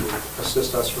and to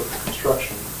assist us with the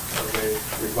construction of a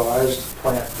revised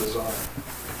plant design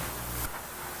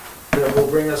that will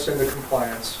bring us into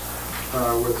compliance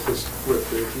with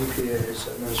the EPA's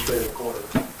administrative order.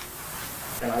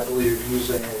 And I believe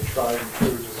using a tried and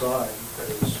true design that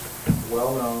is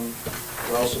well-known,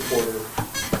 well-supported,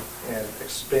 and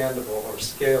expandable or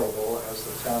scalable as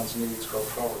the town's needs go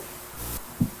forward.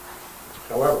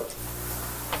 However,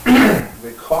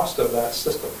 the cost of that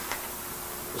system,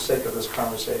 for the sake of this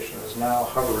conversation, is now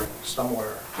hovering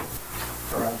somewhere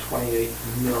around $28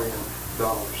 million.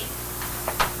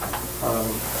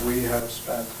 We have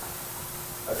spent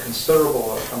a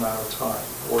considerable amount of time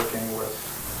working with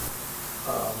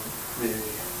the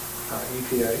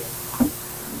EPA,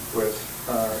 with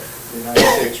the United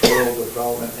States Rural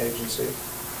Development Agency,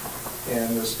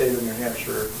 and the State of New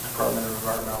Hampshire Department of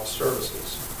Environmental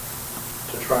Services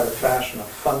to try to fashion a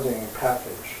funding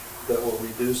package that will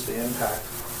reduce the impact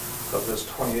of this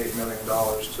 $28 million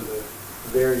to the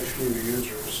very few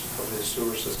users of the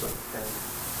sewer system in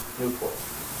Newport.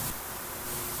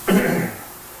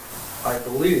 I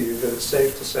believe that it's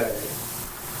safe to say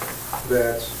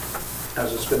that,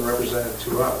 as it's been represented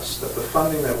to us, that the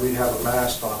funding that we have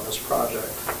amassed on this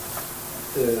project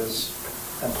is,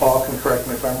 and Paul can correct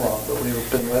me if I'm wrong, but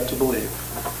we've been led to believe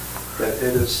that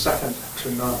it is second to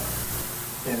none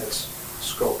in its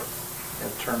scope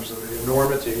in terms of the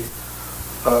enormity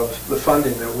of the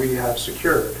funding that we have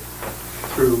secured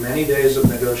through many days of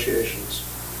negotiations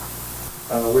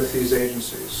with these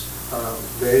agencies.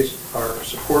 They are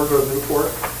supportive of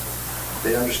Newport.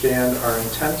 They understand our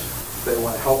intent. They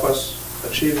want to help us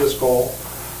achieve this goal.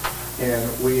 And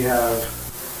we have,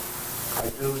 I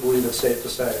do believe it's safe to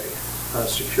say,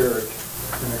 secured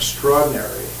an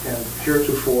extraordinary and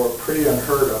heretofore pretty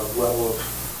unheard of level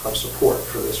of support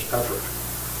for this effort.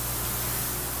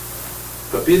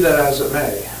 But be that as it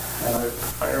may, and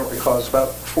I don't recall, it's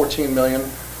about 14 million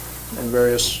in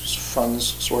various funds,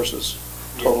 sources,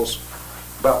 totals.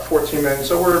 About 14 million,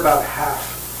 so we're about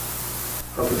half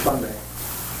of the funding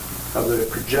of the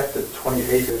projected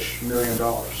 $28-ish million.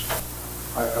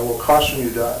 I will caution you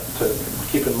to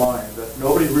keep in mind that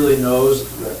nobody really knows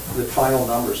the final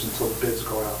numbers until the bids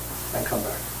go out and come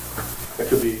back. It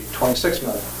could be 26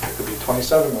 million, it could be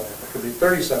 27 million, it could be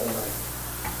 37 million.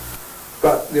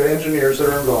 But the engineers that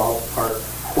are involved are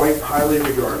quite highly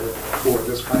regarded for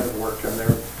this kind of work, and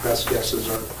their best guesses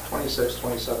are 26,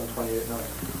 27, 28 million.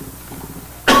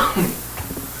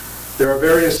 There are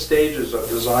various stages of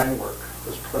design work.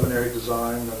 There's preliminary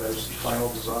design, and there's final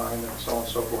design, and so on and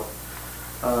so forth.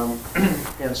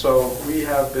 And so we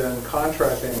have been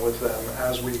contracting with them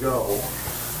as we go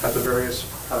at the various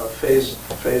phases,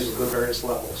 the various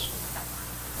levels.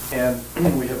 And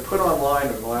we have put online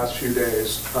in the last few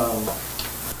days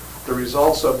the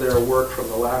results of their work from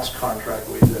the last contract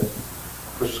we did,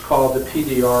 which is called the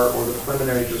PDR, or the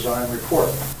Preliminary Design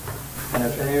Report. And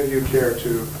if any of you care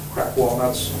to crack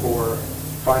walnuts or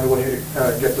find a way to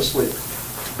get to sleep,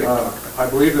 I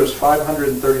believe there's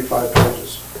 535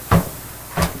 pages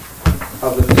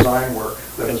of the design work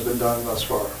that has been done thus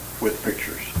far. With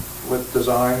pictures. With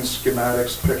designs,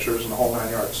 schematics, pictures, and the whole 9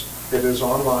 yards. It is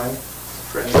online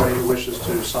for anybody who wishes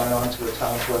to sign on to the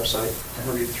town's website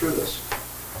and read through this.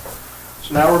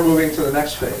 So now we're moving to the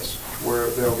next phase, where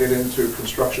they'll get into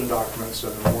construction documents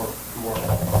and more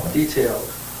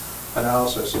detailed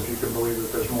analysis, if you can believe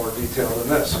that there's more detail than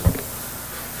this.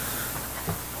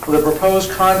 The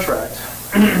proposed contract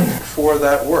for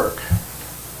that work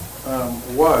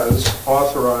was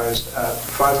authorized at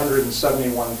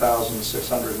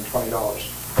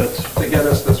 $571,620 to get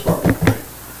us this far.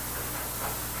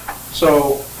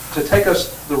 So to take us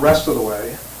the rest of the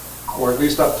way, or at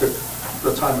least up to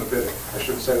the time of bidding, I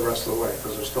shouldn't say the rest of the way,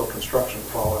 because there's still construction to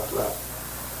follow after that.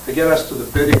 To get us to the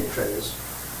bidding phase,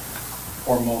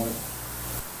 or moment,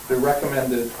 the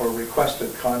recommended or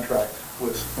requested contract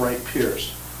with Wright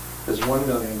Pierce is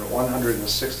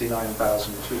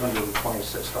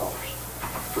 $1,169,226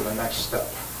 for the next step,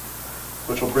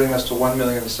 which will bring us to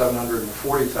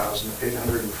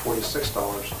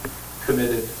 $1,740,846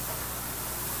 committed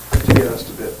to get us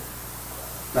to bid.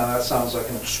 Now that sounds like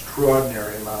an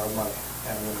extraordinary amount of money,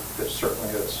 and it certainly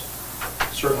is.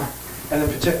 Certainly. And in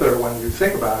particular, when you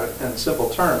think about it in simple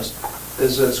terms,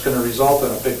 is that it's going to result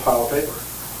in a big pile of paper.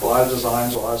 A lot of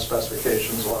designs, a lot of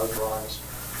specifications, a lot of drawings.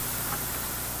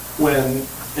 When,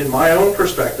 in my own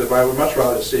perspective, I would much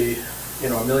rather see,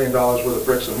 $1 million worth of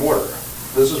bricks and mortar.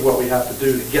 This is what we have to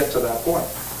do to get to that point.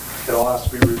 It all has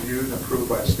to be reviewed and approved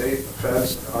by the state, the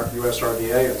feds, and our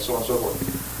USRDA, and so on and so forth.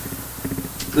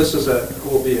 This is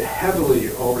will be a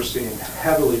heavily overseen,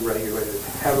 heavily regulated,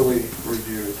 heavily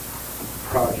reviewed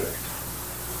project.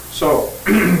 So,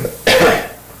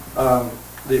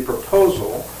 the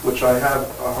proposal, which I have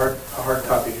a hard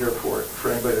copy here for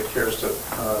anybody that cares to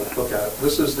look at it.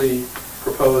 This is the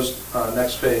proposed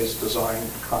next phase design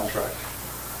contract.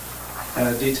 And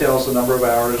it details the number of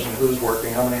hours and who's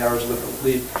working, how many hours the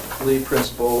lead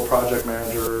principal, project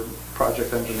manager,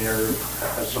 project engineer,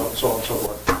 and so on and so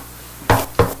forth.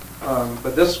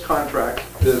 But this contract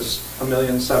is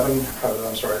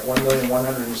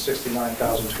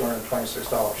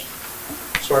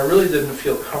 $1,169,226. So I really didn't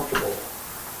feel comfortable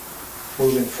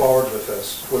moving forward with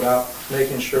this without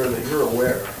making sure that you're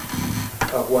aware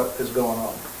of what is going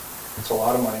on. It's a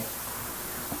lot of money.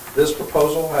 This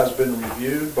proposal has been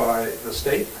reviewed by the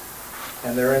state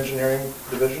and their engineering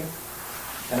division,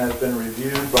 and has been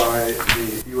reviewed by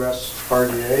the U.S.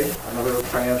 RDA, another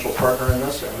financial partner in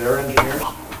this, and their engineers,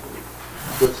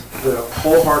 with the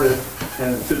wholehearted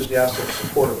and enthusiastic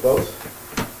support of both.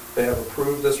 They have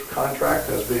approved this contract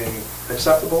as being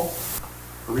acceptable,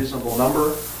 a reasonable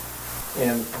number,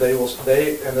 and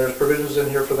and there's provisions in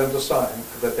here for them to sign,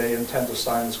 that they intend to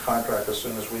sign this contract as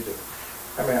soon as we do.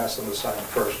 I may ask them to sign it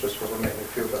first, just because it'll make me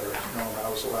feel better, knowing I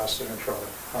was the last signature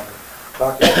on the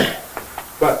document.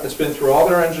 But it's been through all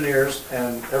their engineers,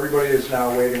 and everybody is now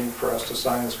waiting for us to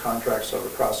sign this contract so the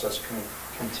process can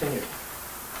continue.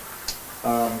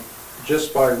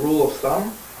 Just by rule of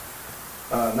thumb,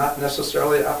 not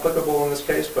necessarily applicable in this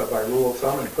case, but by rule of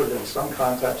thumb, and put it in some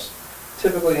context,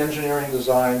 typically engineering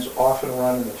designs often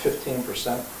run in the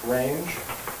 15% range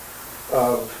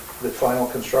of the final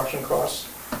construction costs.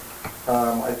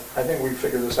 I think we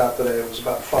figured this out today. It was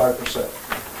about 5%,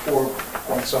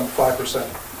 4.5%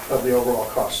 of the overall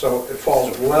cost. So it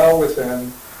falls well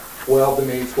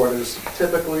beneath what is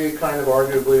typically kind of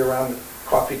arguably around the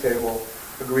coffee table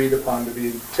agreed upon to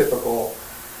be typical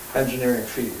engineering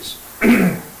fees.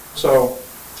 So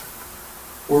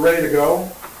we're ready to go,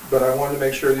 but I wanted to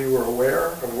make sure that you were aware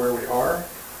of where we are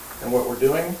and what we're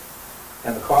doing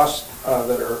and the costs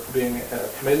that are being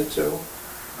committed to.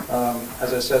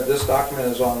 As I said, this document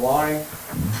is online.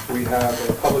 We have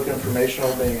a public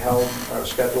informational being held,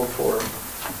 scheduled for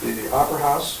the Opera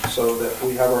House, so that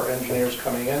we have our engineers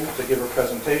coming in to give a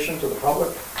presentation to the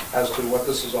public as to what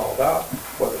this is all about,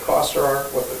 what the costs are,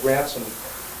 what the grants and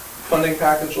funding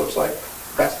package looks like.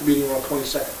 That's the meeting on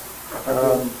 22nd.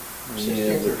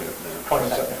 16th or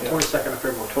 22nd. 22nd of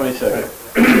February. 22nd.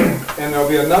 And there'll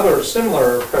be another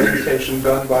similar presentation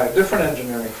done by a different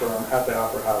engineering firm at the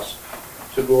Opera House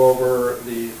to go over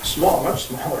the much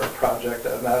smaller project,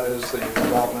 and that is the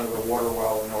development of the water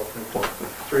well in North Newport, the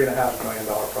 $3.5 million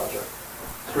project.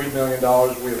 $3 million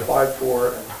we applied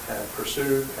for and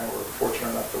pursued, and we're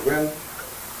fortunate enough to win.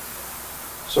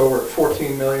 So we're at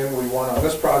 $14 million we won on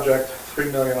this project, $3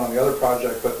 million on the other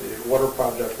project, but the water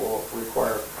project will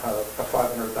require a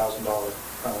 $500,000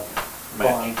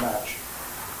 bond match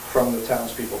from the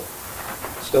townspeople.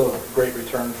 Still a great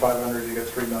return, 500, you get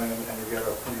 3 million, and you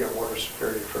get water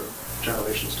security for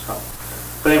generations to come.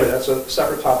 But anyway, that's a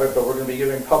separate topic, but we're going to be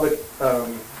giving public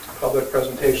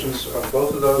presentations of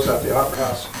both of those at the Opera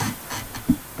House.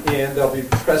 And there'll be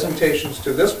presentations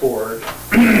to this board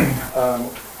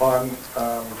on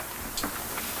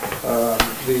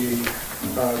the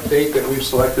date that we've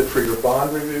selected for your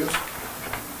bond reviews.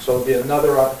 So there'll be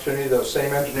another opportunity, those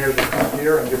same engineers will come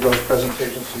here and give those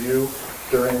presentations to you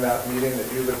during that meeting that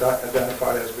you've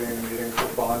identified as being a meeting for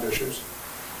bond issues.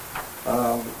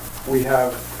 We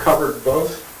have covered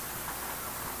both.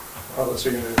 Let's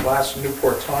see, in the last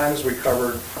Newport Times, we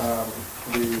covered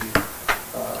the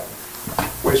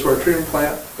wastewater treatment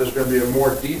plant. There's going to be a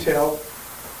more detailed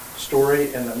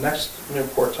story in the next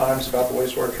Newport Times about the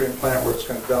wastewater treatment plant, where it's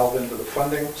going to delve into the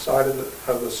funding side of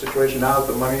the situation. Now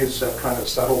that the money is kind of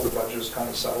settled, the budget is kind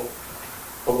of settled.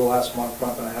 Over the last month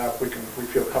and a half, we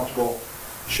feel comfortable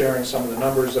sharing some of the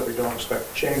numbers that we don't expect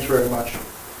to change very much.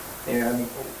 And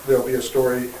there'll be a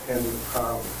story in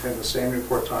the same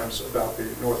Newport Times about the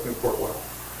North Newport well.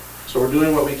 So we're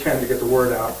doing what we can to get the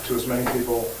word out to as many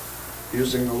people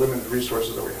using the limited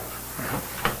resources that we have.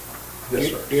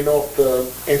 Yes, sir. Do you know if the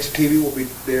NCTV will be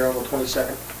there on the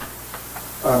 22nd?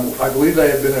 I believe they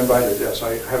have been invited, yes.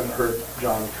 I haven't heard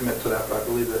John commit to that, but I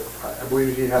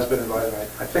believe he has been invited.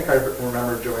 I think I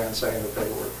remember Joanne saying that they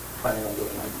were planning on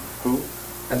doing that. Who?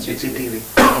 NCTV.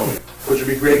 Which would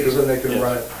be great, because then they can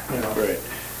run it, Right.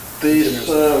 These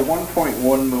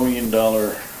 $1.1 million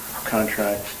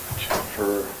contract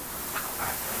for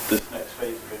this next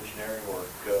phase of engineering work,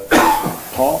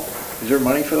 Paul, is there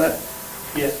money for that?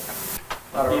 Yes.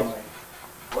 Not our money.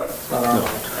 What? It's not our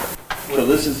money. So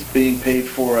this is being paid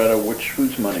for out of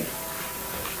whose money?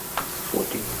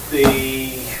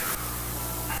 The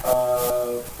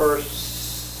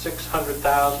first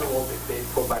 600,000 will be paid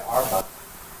for by ARPA.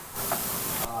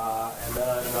 And then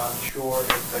I'm not sure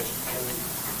if the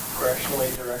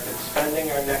congressionally directed spending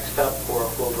are next up, or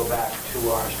if we'll go back to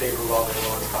our state revolving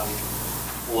loan fund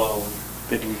loan.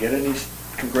 Did we get any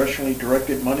congressionally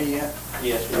directed money yet?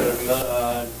 Yes, we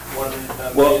got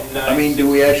Well, I mean, do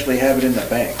we actually have it in the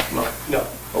bank? No.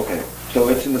 Okay, so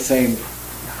it's in the same,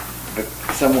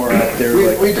 somewhere out there We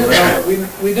like...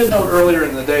 we did note earlier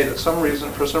in the day that for some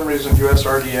reason,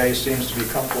 USRDA seems to be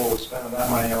comfortable with spending that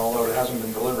money, although it hasn't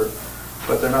been delivered.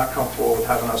 But they're not comfortable with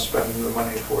having us spend the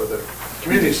money for the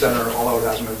community center, although it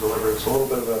hasn't been delivered. It's a little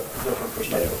bit of a different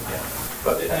perspective.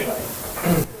 But anyway,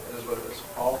 it is what it is.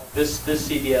 This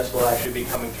CDS will actually be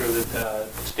coming through the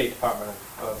State Department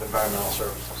of Environmental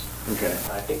Services. Okay.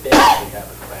 I think they actually have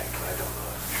it in the bank, but I don't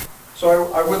know.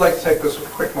 So I would like to take this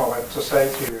quick moment to say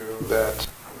to you that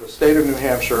the state of New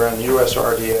Hampshire and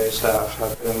USRDA staff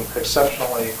have been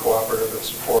exceptionally cooperative and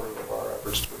supportive of our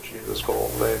efforts to achieve this goal.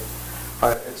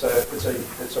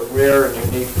 It's a rare and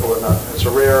unique, or not, it's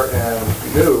a rare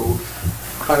and new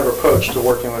kind of approach to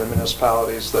working with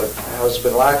municipalities that has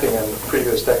been lacking in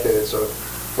previous decades of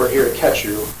we're here to catch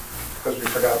you because we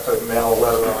forgot to mail a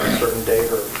letter on a certain date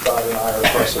or dot an I or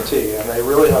cross a T. And they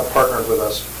really have partnered with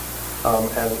us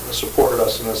and supported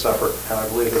us in this effort. And I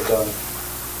believe they've done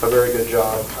a very good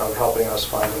job of helping us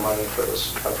find the money for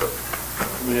this effort.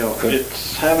 You know,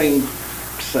 it's having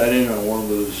sat in on one of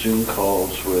those Zoom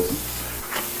calls with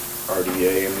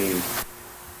RDA, I mean,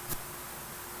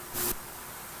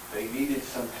 they needed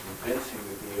some convincing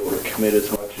to be able to commit as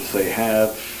much as they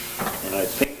have, and I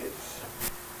think it's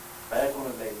back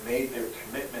when they made their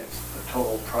commitments, the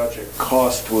total project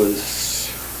cost was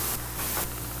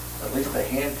at least a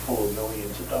handful of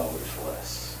millions of dollars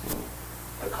less.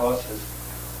 The cost has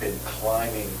been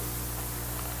climbing,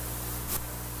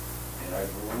 and I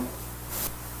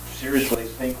seriously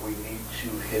think we need to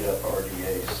hit up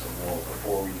RDA some more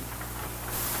before we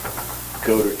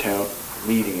go to town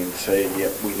meeting and say,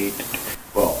 yep, we need to,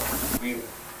 well, the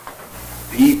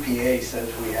EPA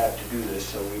says we have to do this,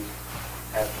 so we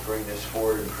have to bring this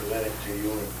forward and present it to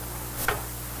you and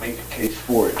make a case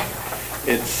for it.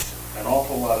 It's an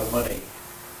awful lot of money,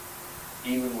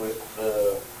 even with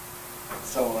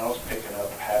someone else picking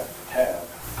up half the tab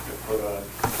to put on,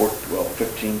 1,500,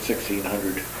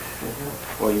 1,600,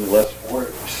 well, even less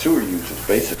sewer users,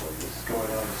 basically. This is going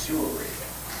on the sewer rate.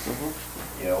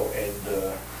 You know, and,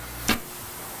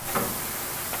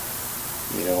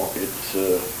 you know, it's,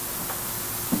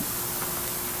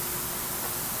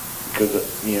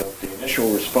 because, you know, the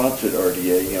initial response at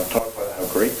RDA, you know, talk about how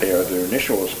great they are, their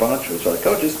initial response was like,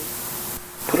 oh, just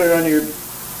put it on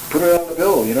the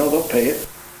bill, you know, they'll pay it.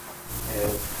 And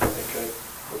I think I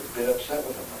was a bit upset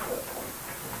with them at that point.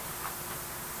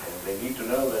 And they need to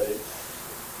know that it's,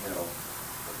 you know,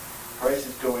 the price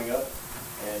is going up,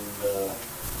 and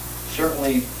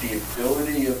certainly the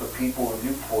ability of the people in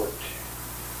Newport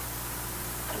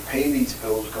to pay these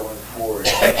bills going forward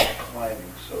is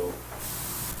climbing, so.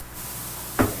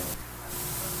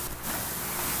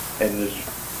 And the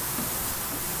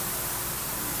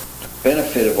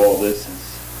benefit of all this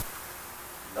is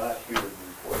not here in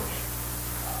Newport.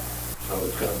 So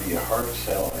it's going to be a hard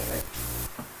sell, I think.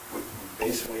 We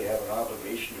basically have an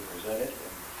obligation to present it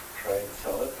and try and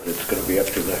sell it, but it's going to be up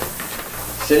to the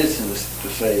citizens to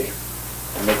say,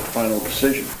 to make the final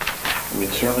decision. I mean,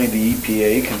 certainly the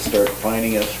EPA can start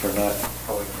fining us for not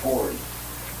going forward.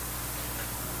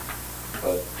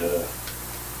 But,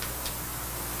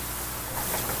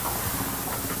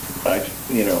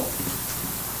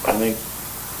 I think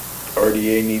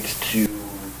RDA needs to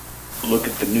look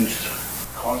at the new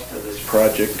cost of this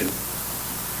project and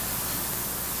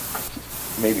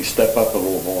maybe step up a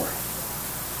little more.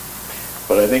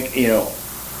 But I think, you know,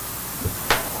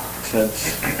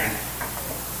 since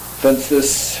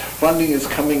this funding is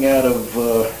coming out of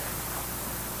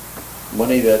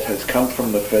money that has come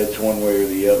from the feds one way or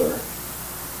the other,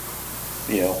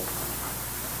 you know,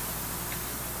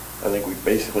 I think we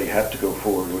basically have to go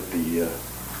forward with the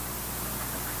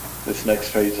this next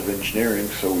phase of engineering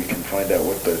so we can find out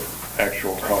what the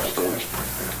actual cost is.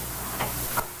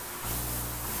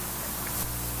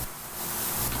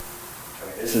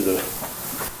 This is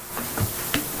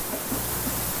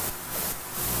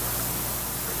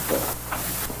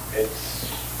it's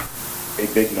a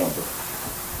big number.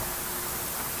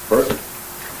 Bert,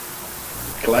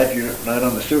 glad you're not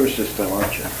on the sewer system,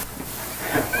 aren't you?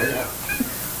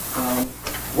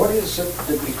 What is it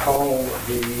that we call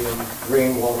the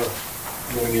rainwater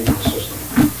going into the system?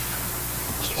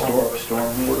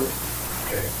 Stormwater?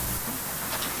 Okay.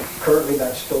 Currently,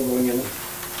 that's still going in?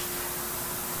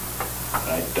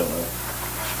 I don't know.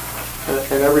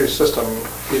 In every system,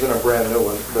 even a brand new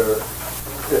one,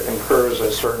 it incurs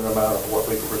a certain amount of what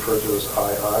we refer to as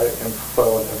II,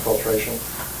 inflow and infiltration.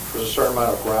 There's a certain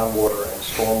amount of groundwater and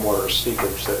stormwater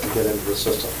seepage that get into the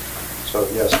system. So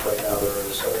yes, right now there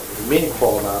is a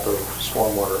meaningful amount of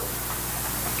stormwater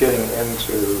getting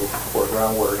into, or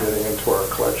groundwater getting into our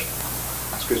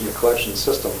collection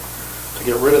system. To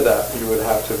get rid of that, you would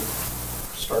have to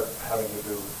start having to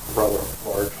do rather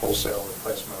large wholesale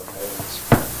replacement of mains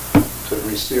to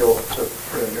reseal, to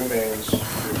put in new mains,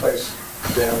 replace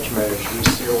damaged mains,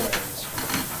 reseal mains.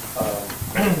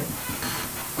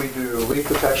 We do leak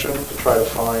detection to try to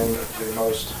find the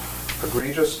most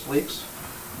egregious leaks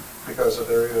because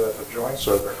they're either at the joints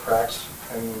or there are cracks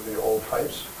in the old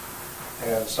pipes.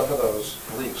 And some of those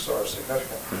leaks are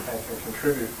significant and can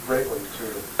contribute greatly to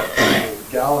the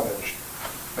gallonage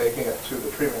making it to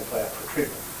the treatment plant for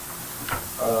treatment.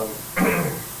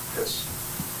 It's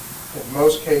in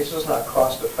most cases not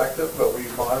cost effective, but we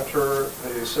monitor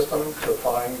the system to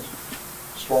find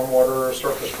stormwater,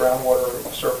 surface groundwater,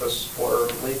 surface water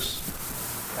leaks.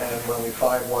 And when we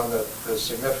find one that is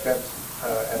significant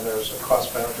and there's a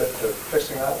cost benefit to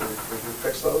fixing that, we do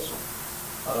fix those.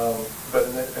 But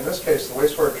in this case, the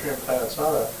wastewater treatment plant, it's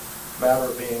not a matter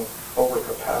of being over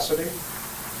capacity.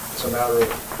 It's a matter of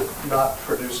not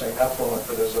producing effluent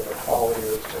that is of a quality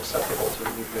that's acceptable to the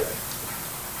EPA.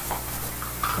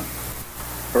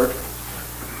 Bert?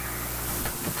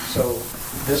 So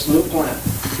this new plant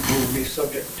will be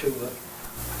subject to the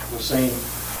same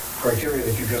criteria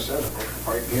that you just said,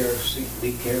 right here,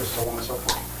 leak here, so on and so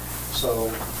forth.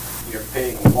 So you're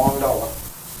paying $1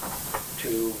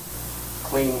 to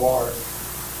clean water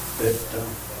that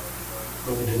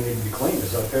really didn't need to be cleaned.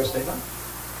 Is that a fair statement?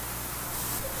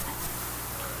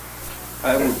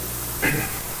 I'm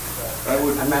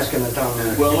asking the town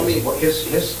manager. Well, let me.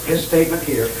 His statement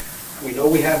here. We know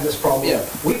we have this problem. Yeah.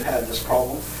 We've had this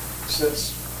problem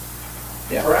since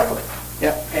forever.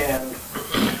 Yeah. And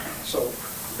so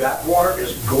that water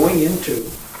is going into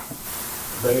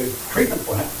the treatment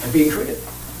plant and being treated.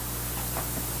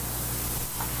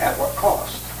 At what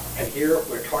cost? And here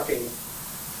we're talking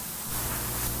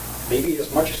maybe as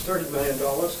much as $30 million.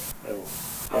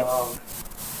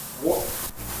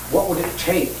 What would it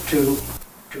take to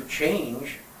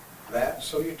change that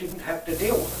so you didn't have to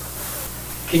deal with it?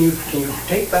 Can you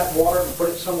take that water and put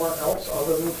it somewhere else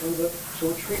other than through the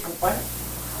sewage treatment plant?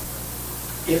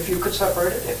 If you could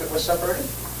separate it, if it was separated?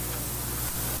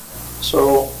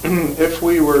 So if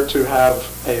we were to have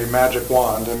a magic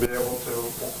wand and be able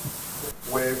to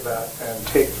wave that and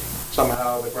take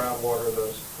somehow the groundwater,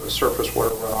 the surface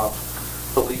water runoff,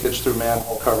 the leakage through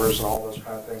manhole covers and all those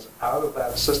kind of things out of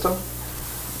that system,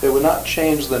 it would not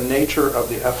change the nature of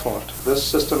the effluent. This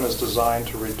system is designed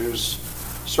to reduce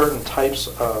certain types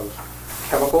of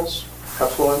chemicals,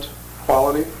 effluent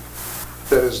quality,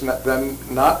 that is not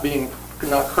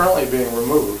currently being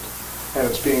removed, and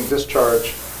it's being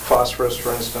discharged. Phosphorus,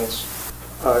 for instance,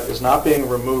 is not being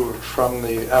removed from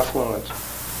the effluent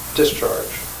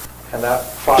discharge, and that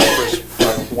phosphorus,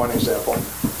 one example,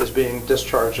 is being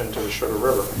discharged into the Sugar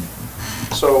River.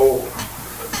 So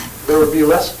there would be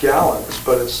less gallons,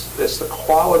 but it's the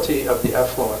quality of the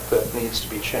effluent that needs to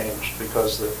be changed,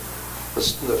 because the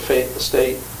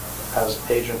state, as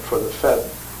agent for the Fed,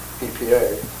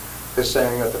 EPA, is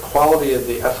saying that the quality of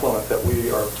the effluent that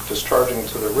we are discharging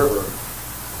to the river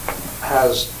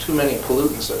has too many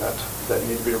pollutants in it that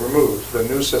need to be removed. The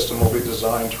new system will be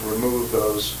designed to remove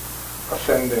those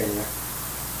offending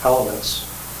elements.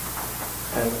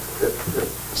 And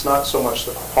it's not so much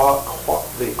the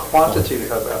quantity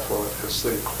of effluent, it's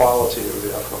the quality of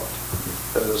the effluent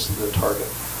that is the target.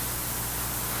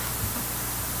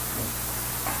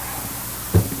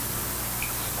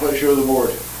 Pleasure of the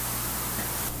board.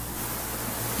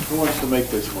 Who wants to make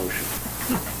this motion?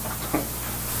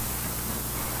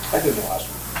 I did the last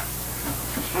one.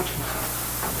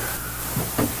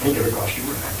 Ain't gonna cost you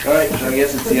anything. All right, so I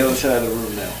guess it's the other side of the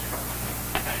room now.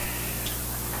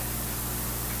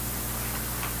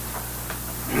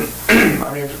 I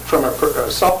mean, from a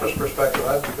selfish perspective,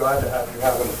 I'd be glad to have you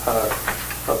have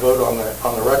a vote on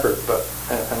the record, but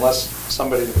unless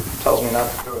somebody tells me not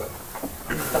to do it,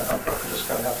 I'm just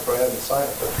going to have to go ahead and sign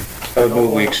it. I would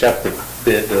move we accept the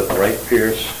bid of Wright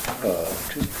Pierce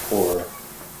for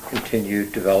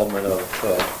continued development of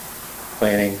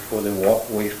planning for the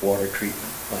wastewater treatment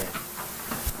plant.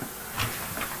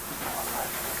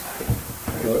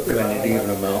 Do I need to give an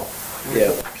amount?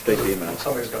 Yeah, state the amount.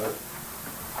 Somebody's got to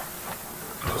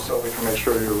just so we can make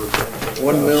sure you're referring to.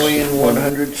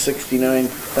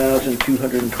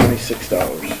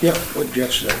 $1,169,226. Yep, what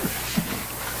Jeff said.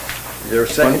 Is there a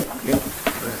second? Yep.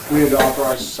 We had to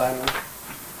authorize the sign-on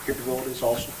capabilities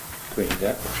also. Wait,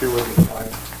 that? If you wouldn't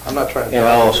mind. I'm not trying to. And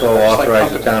also It's like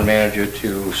authorize the company. town manager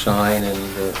to sign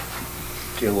and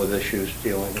deal with issues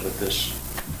dealing with this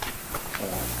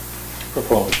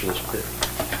performance of this bid.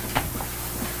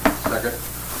 Second.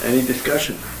 Any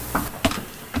discussion?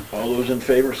 All those in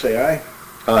favor say aye.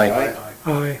 Aye.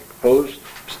 Aye. Opposed,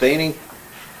 abstaining?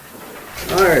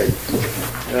 All right.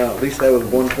 Now, at least that was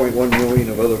 1.1 million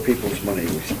of other people's money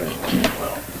we spent.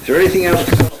 Is there anything else?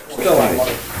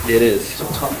 It is.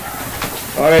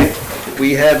 All right,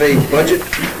 we have a budget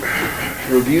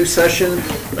review session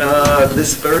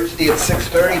this Thursday at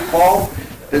 6:30. Paul,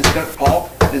 this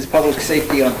is public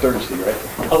safety on Thursday, right?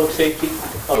 Public safety,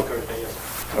 Thursday, yes.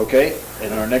 Okay,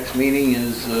 and our next meeting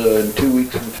is in 2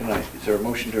 weeks from tonight. Is there a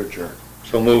motion to adjourn?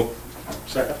 So move.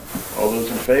 Second. All those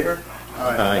in favor?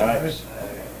 Aye.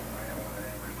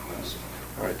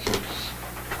 All right, so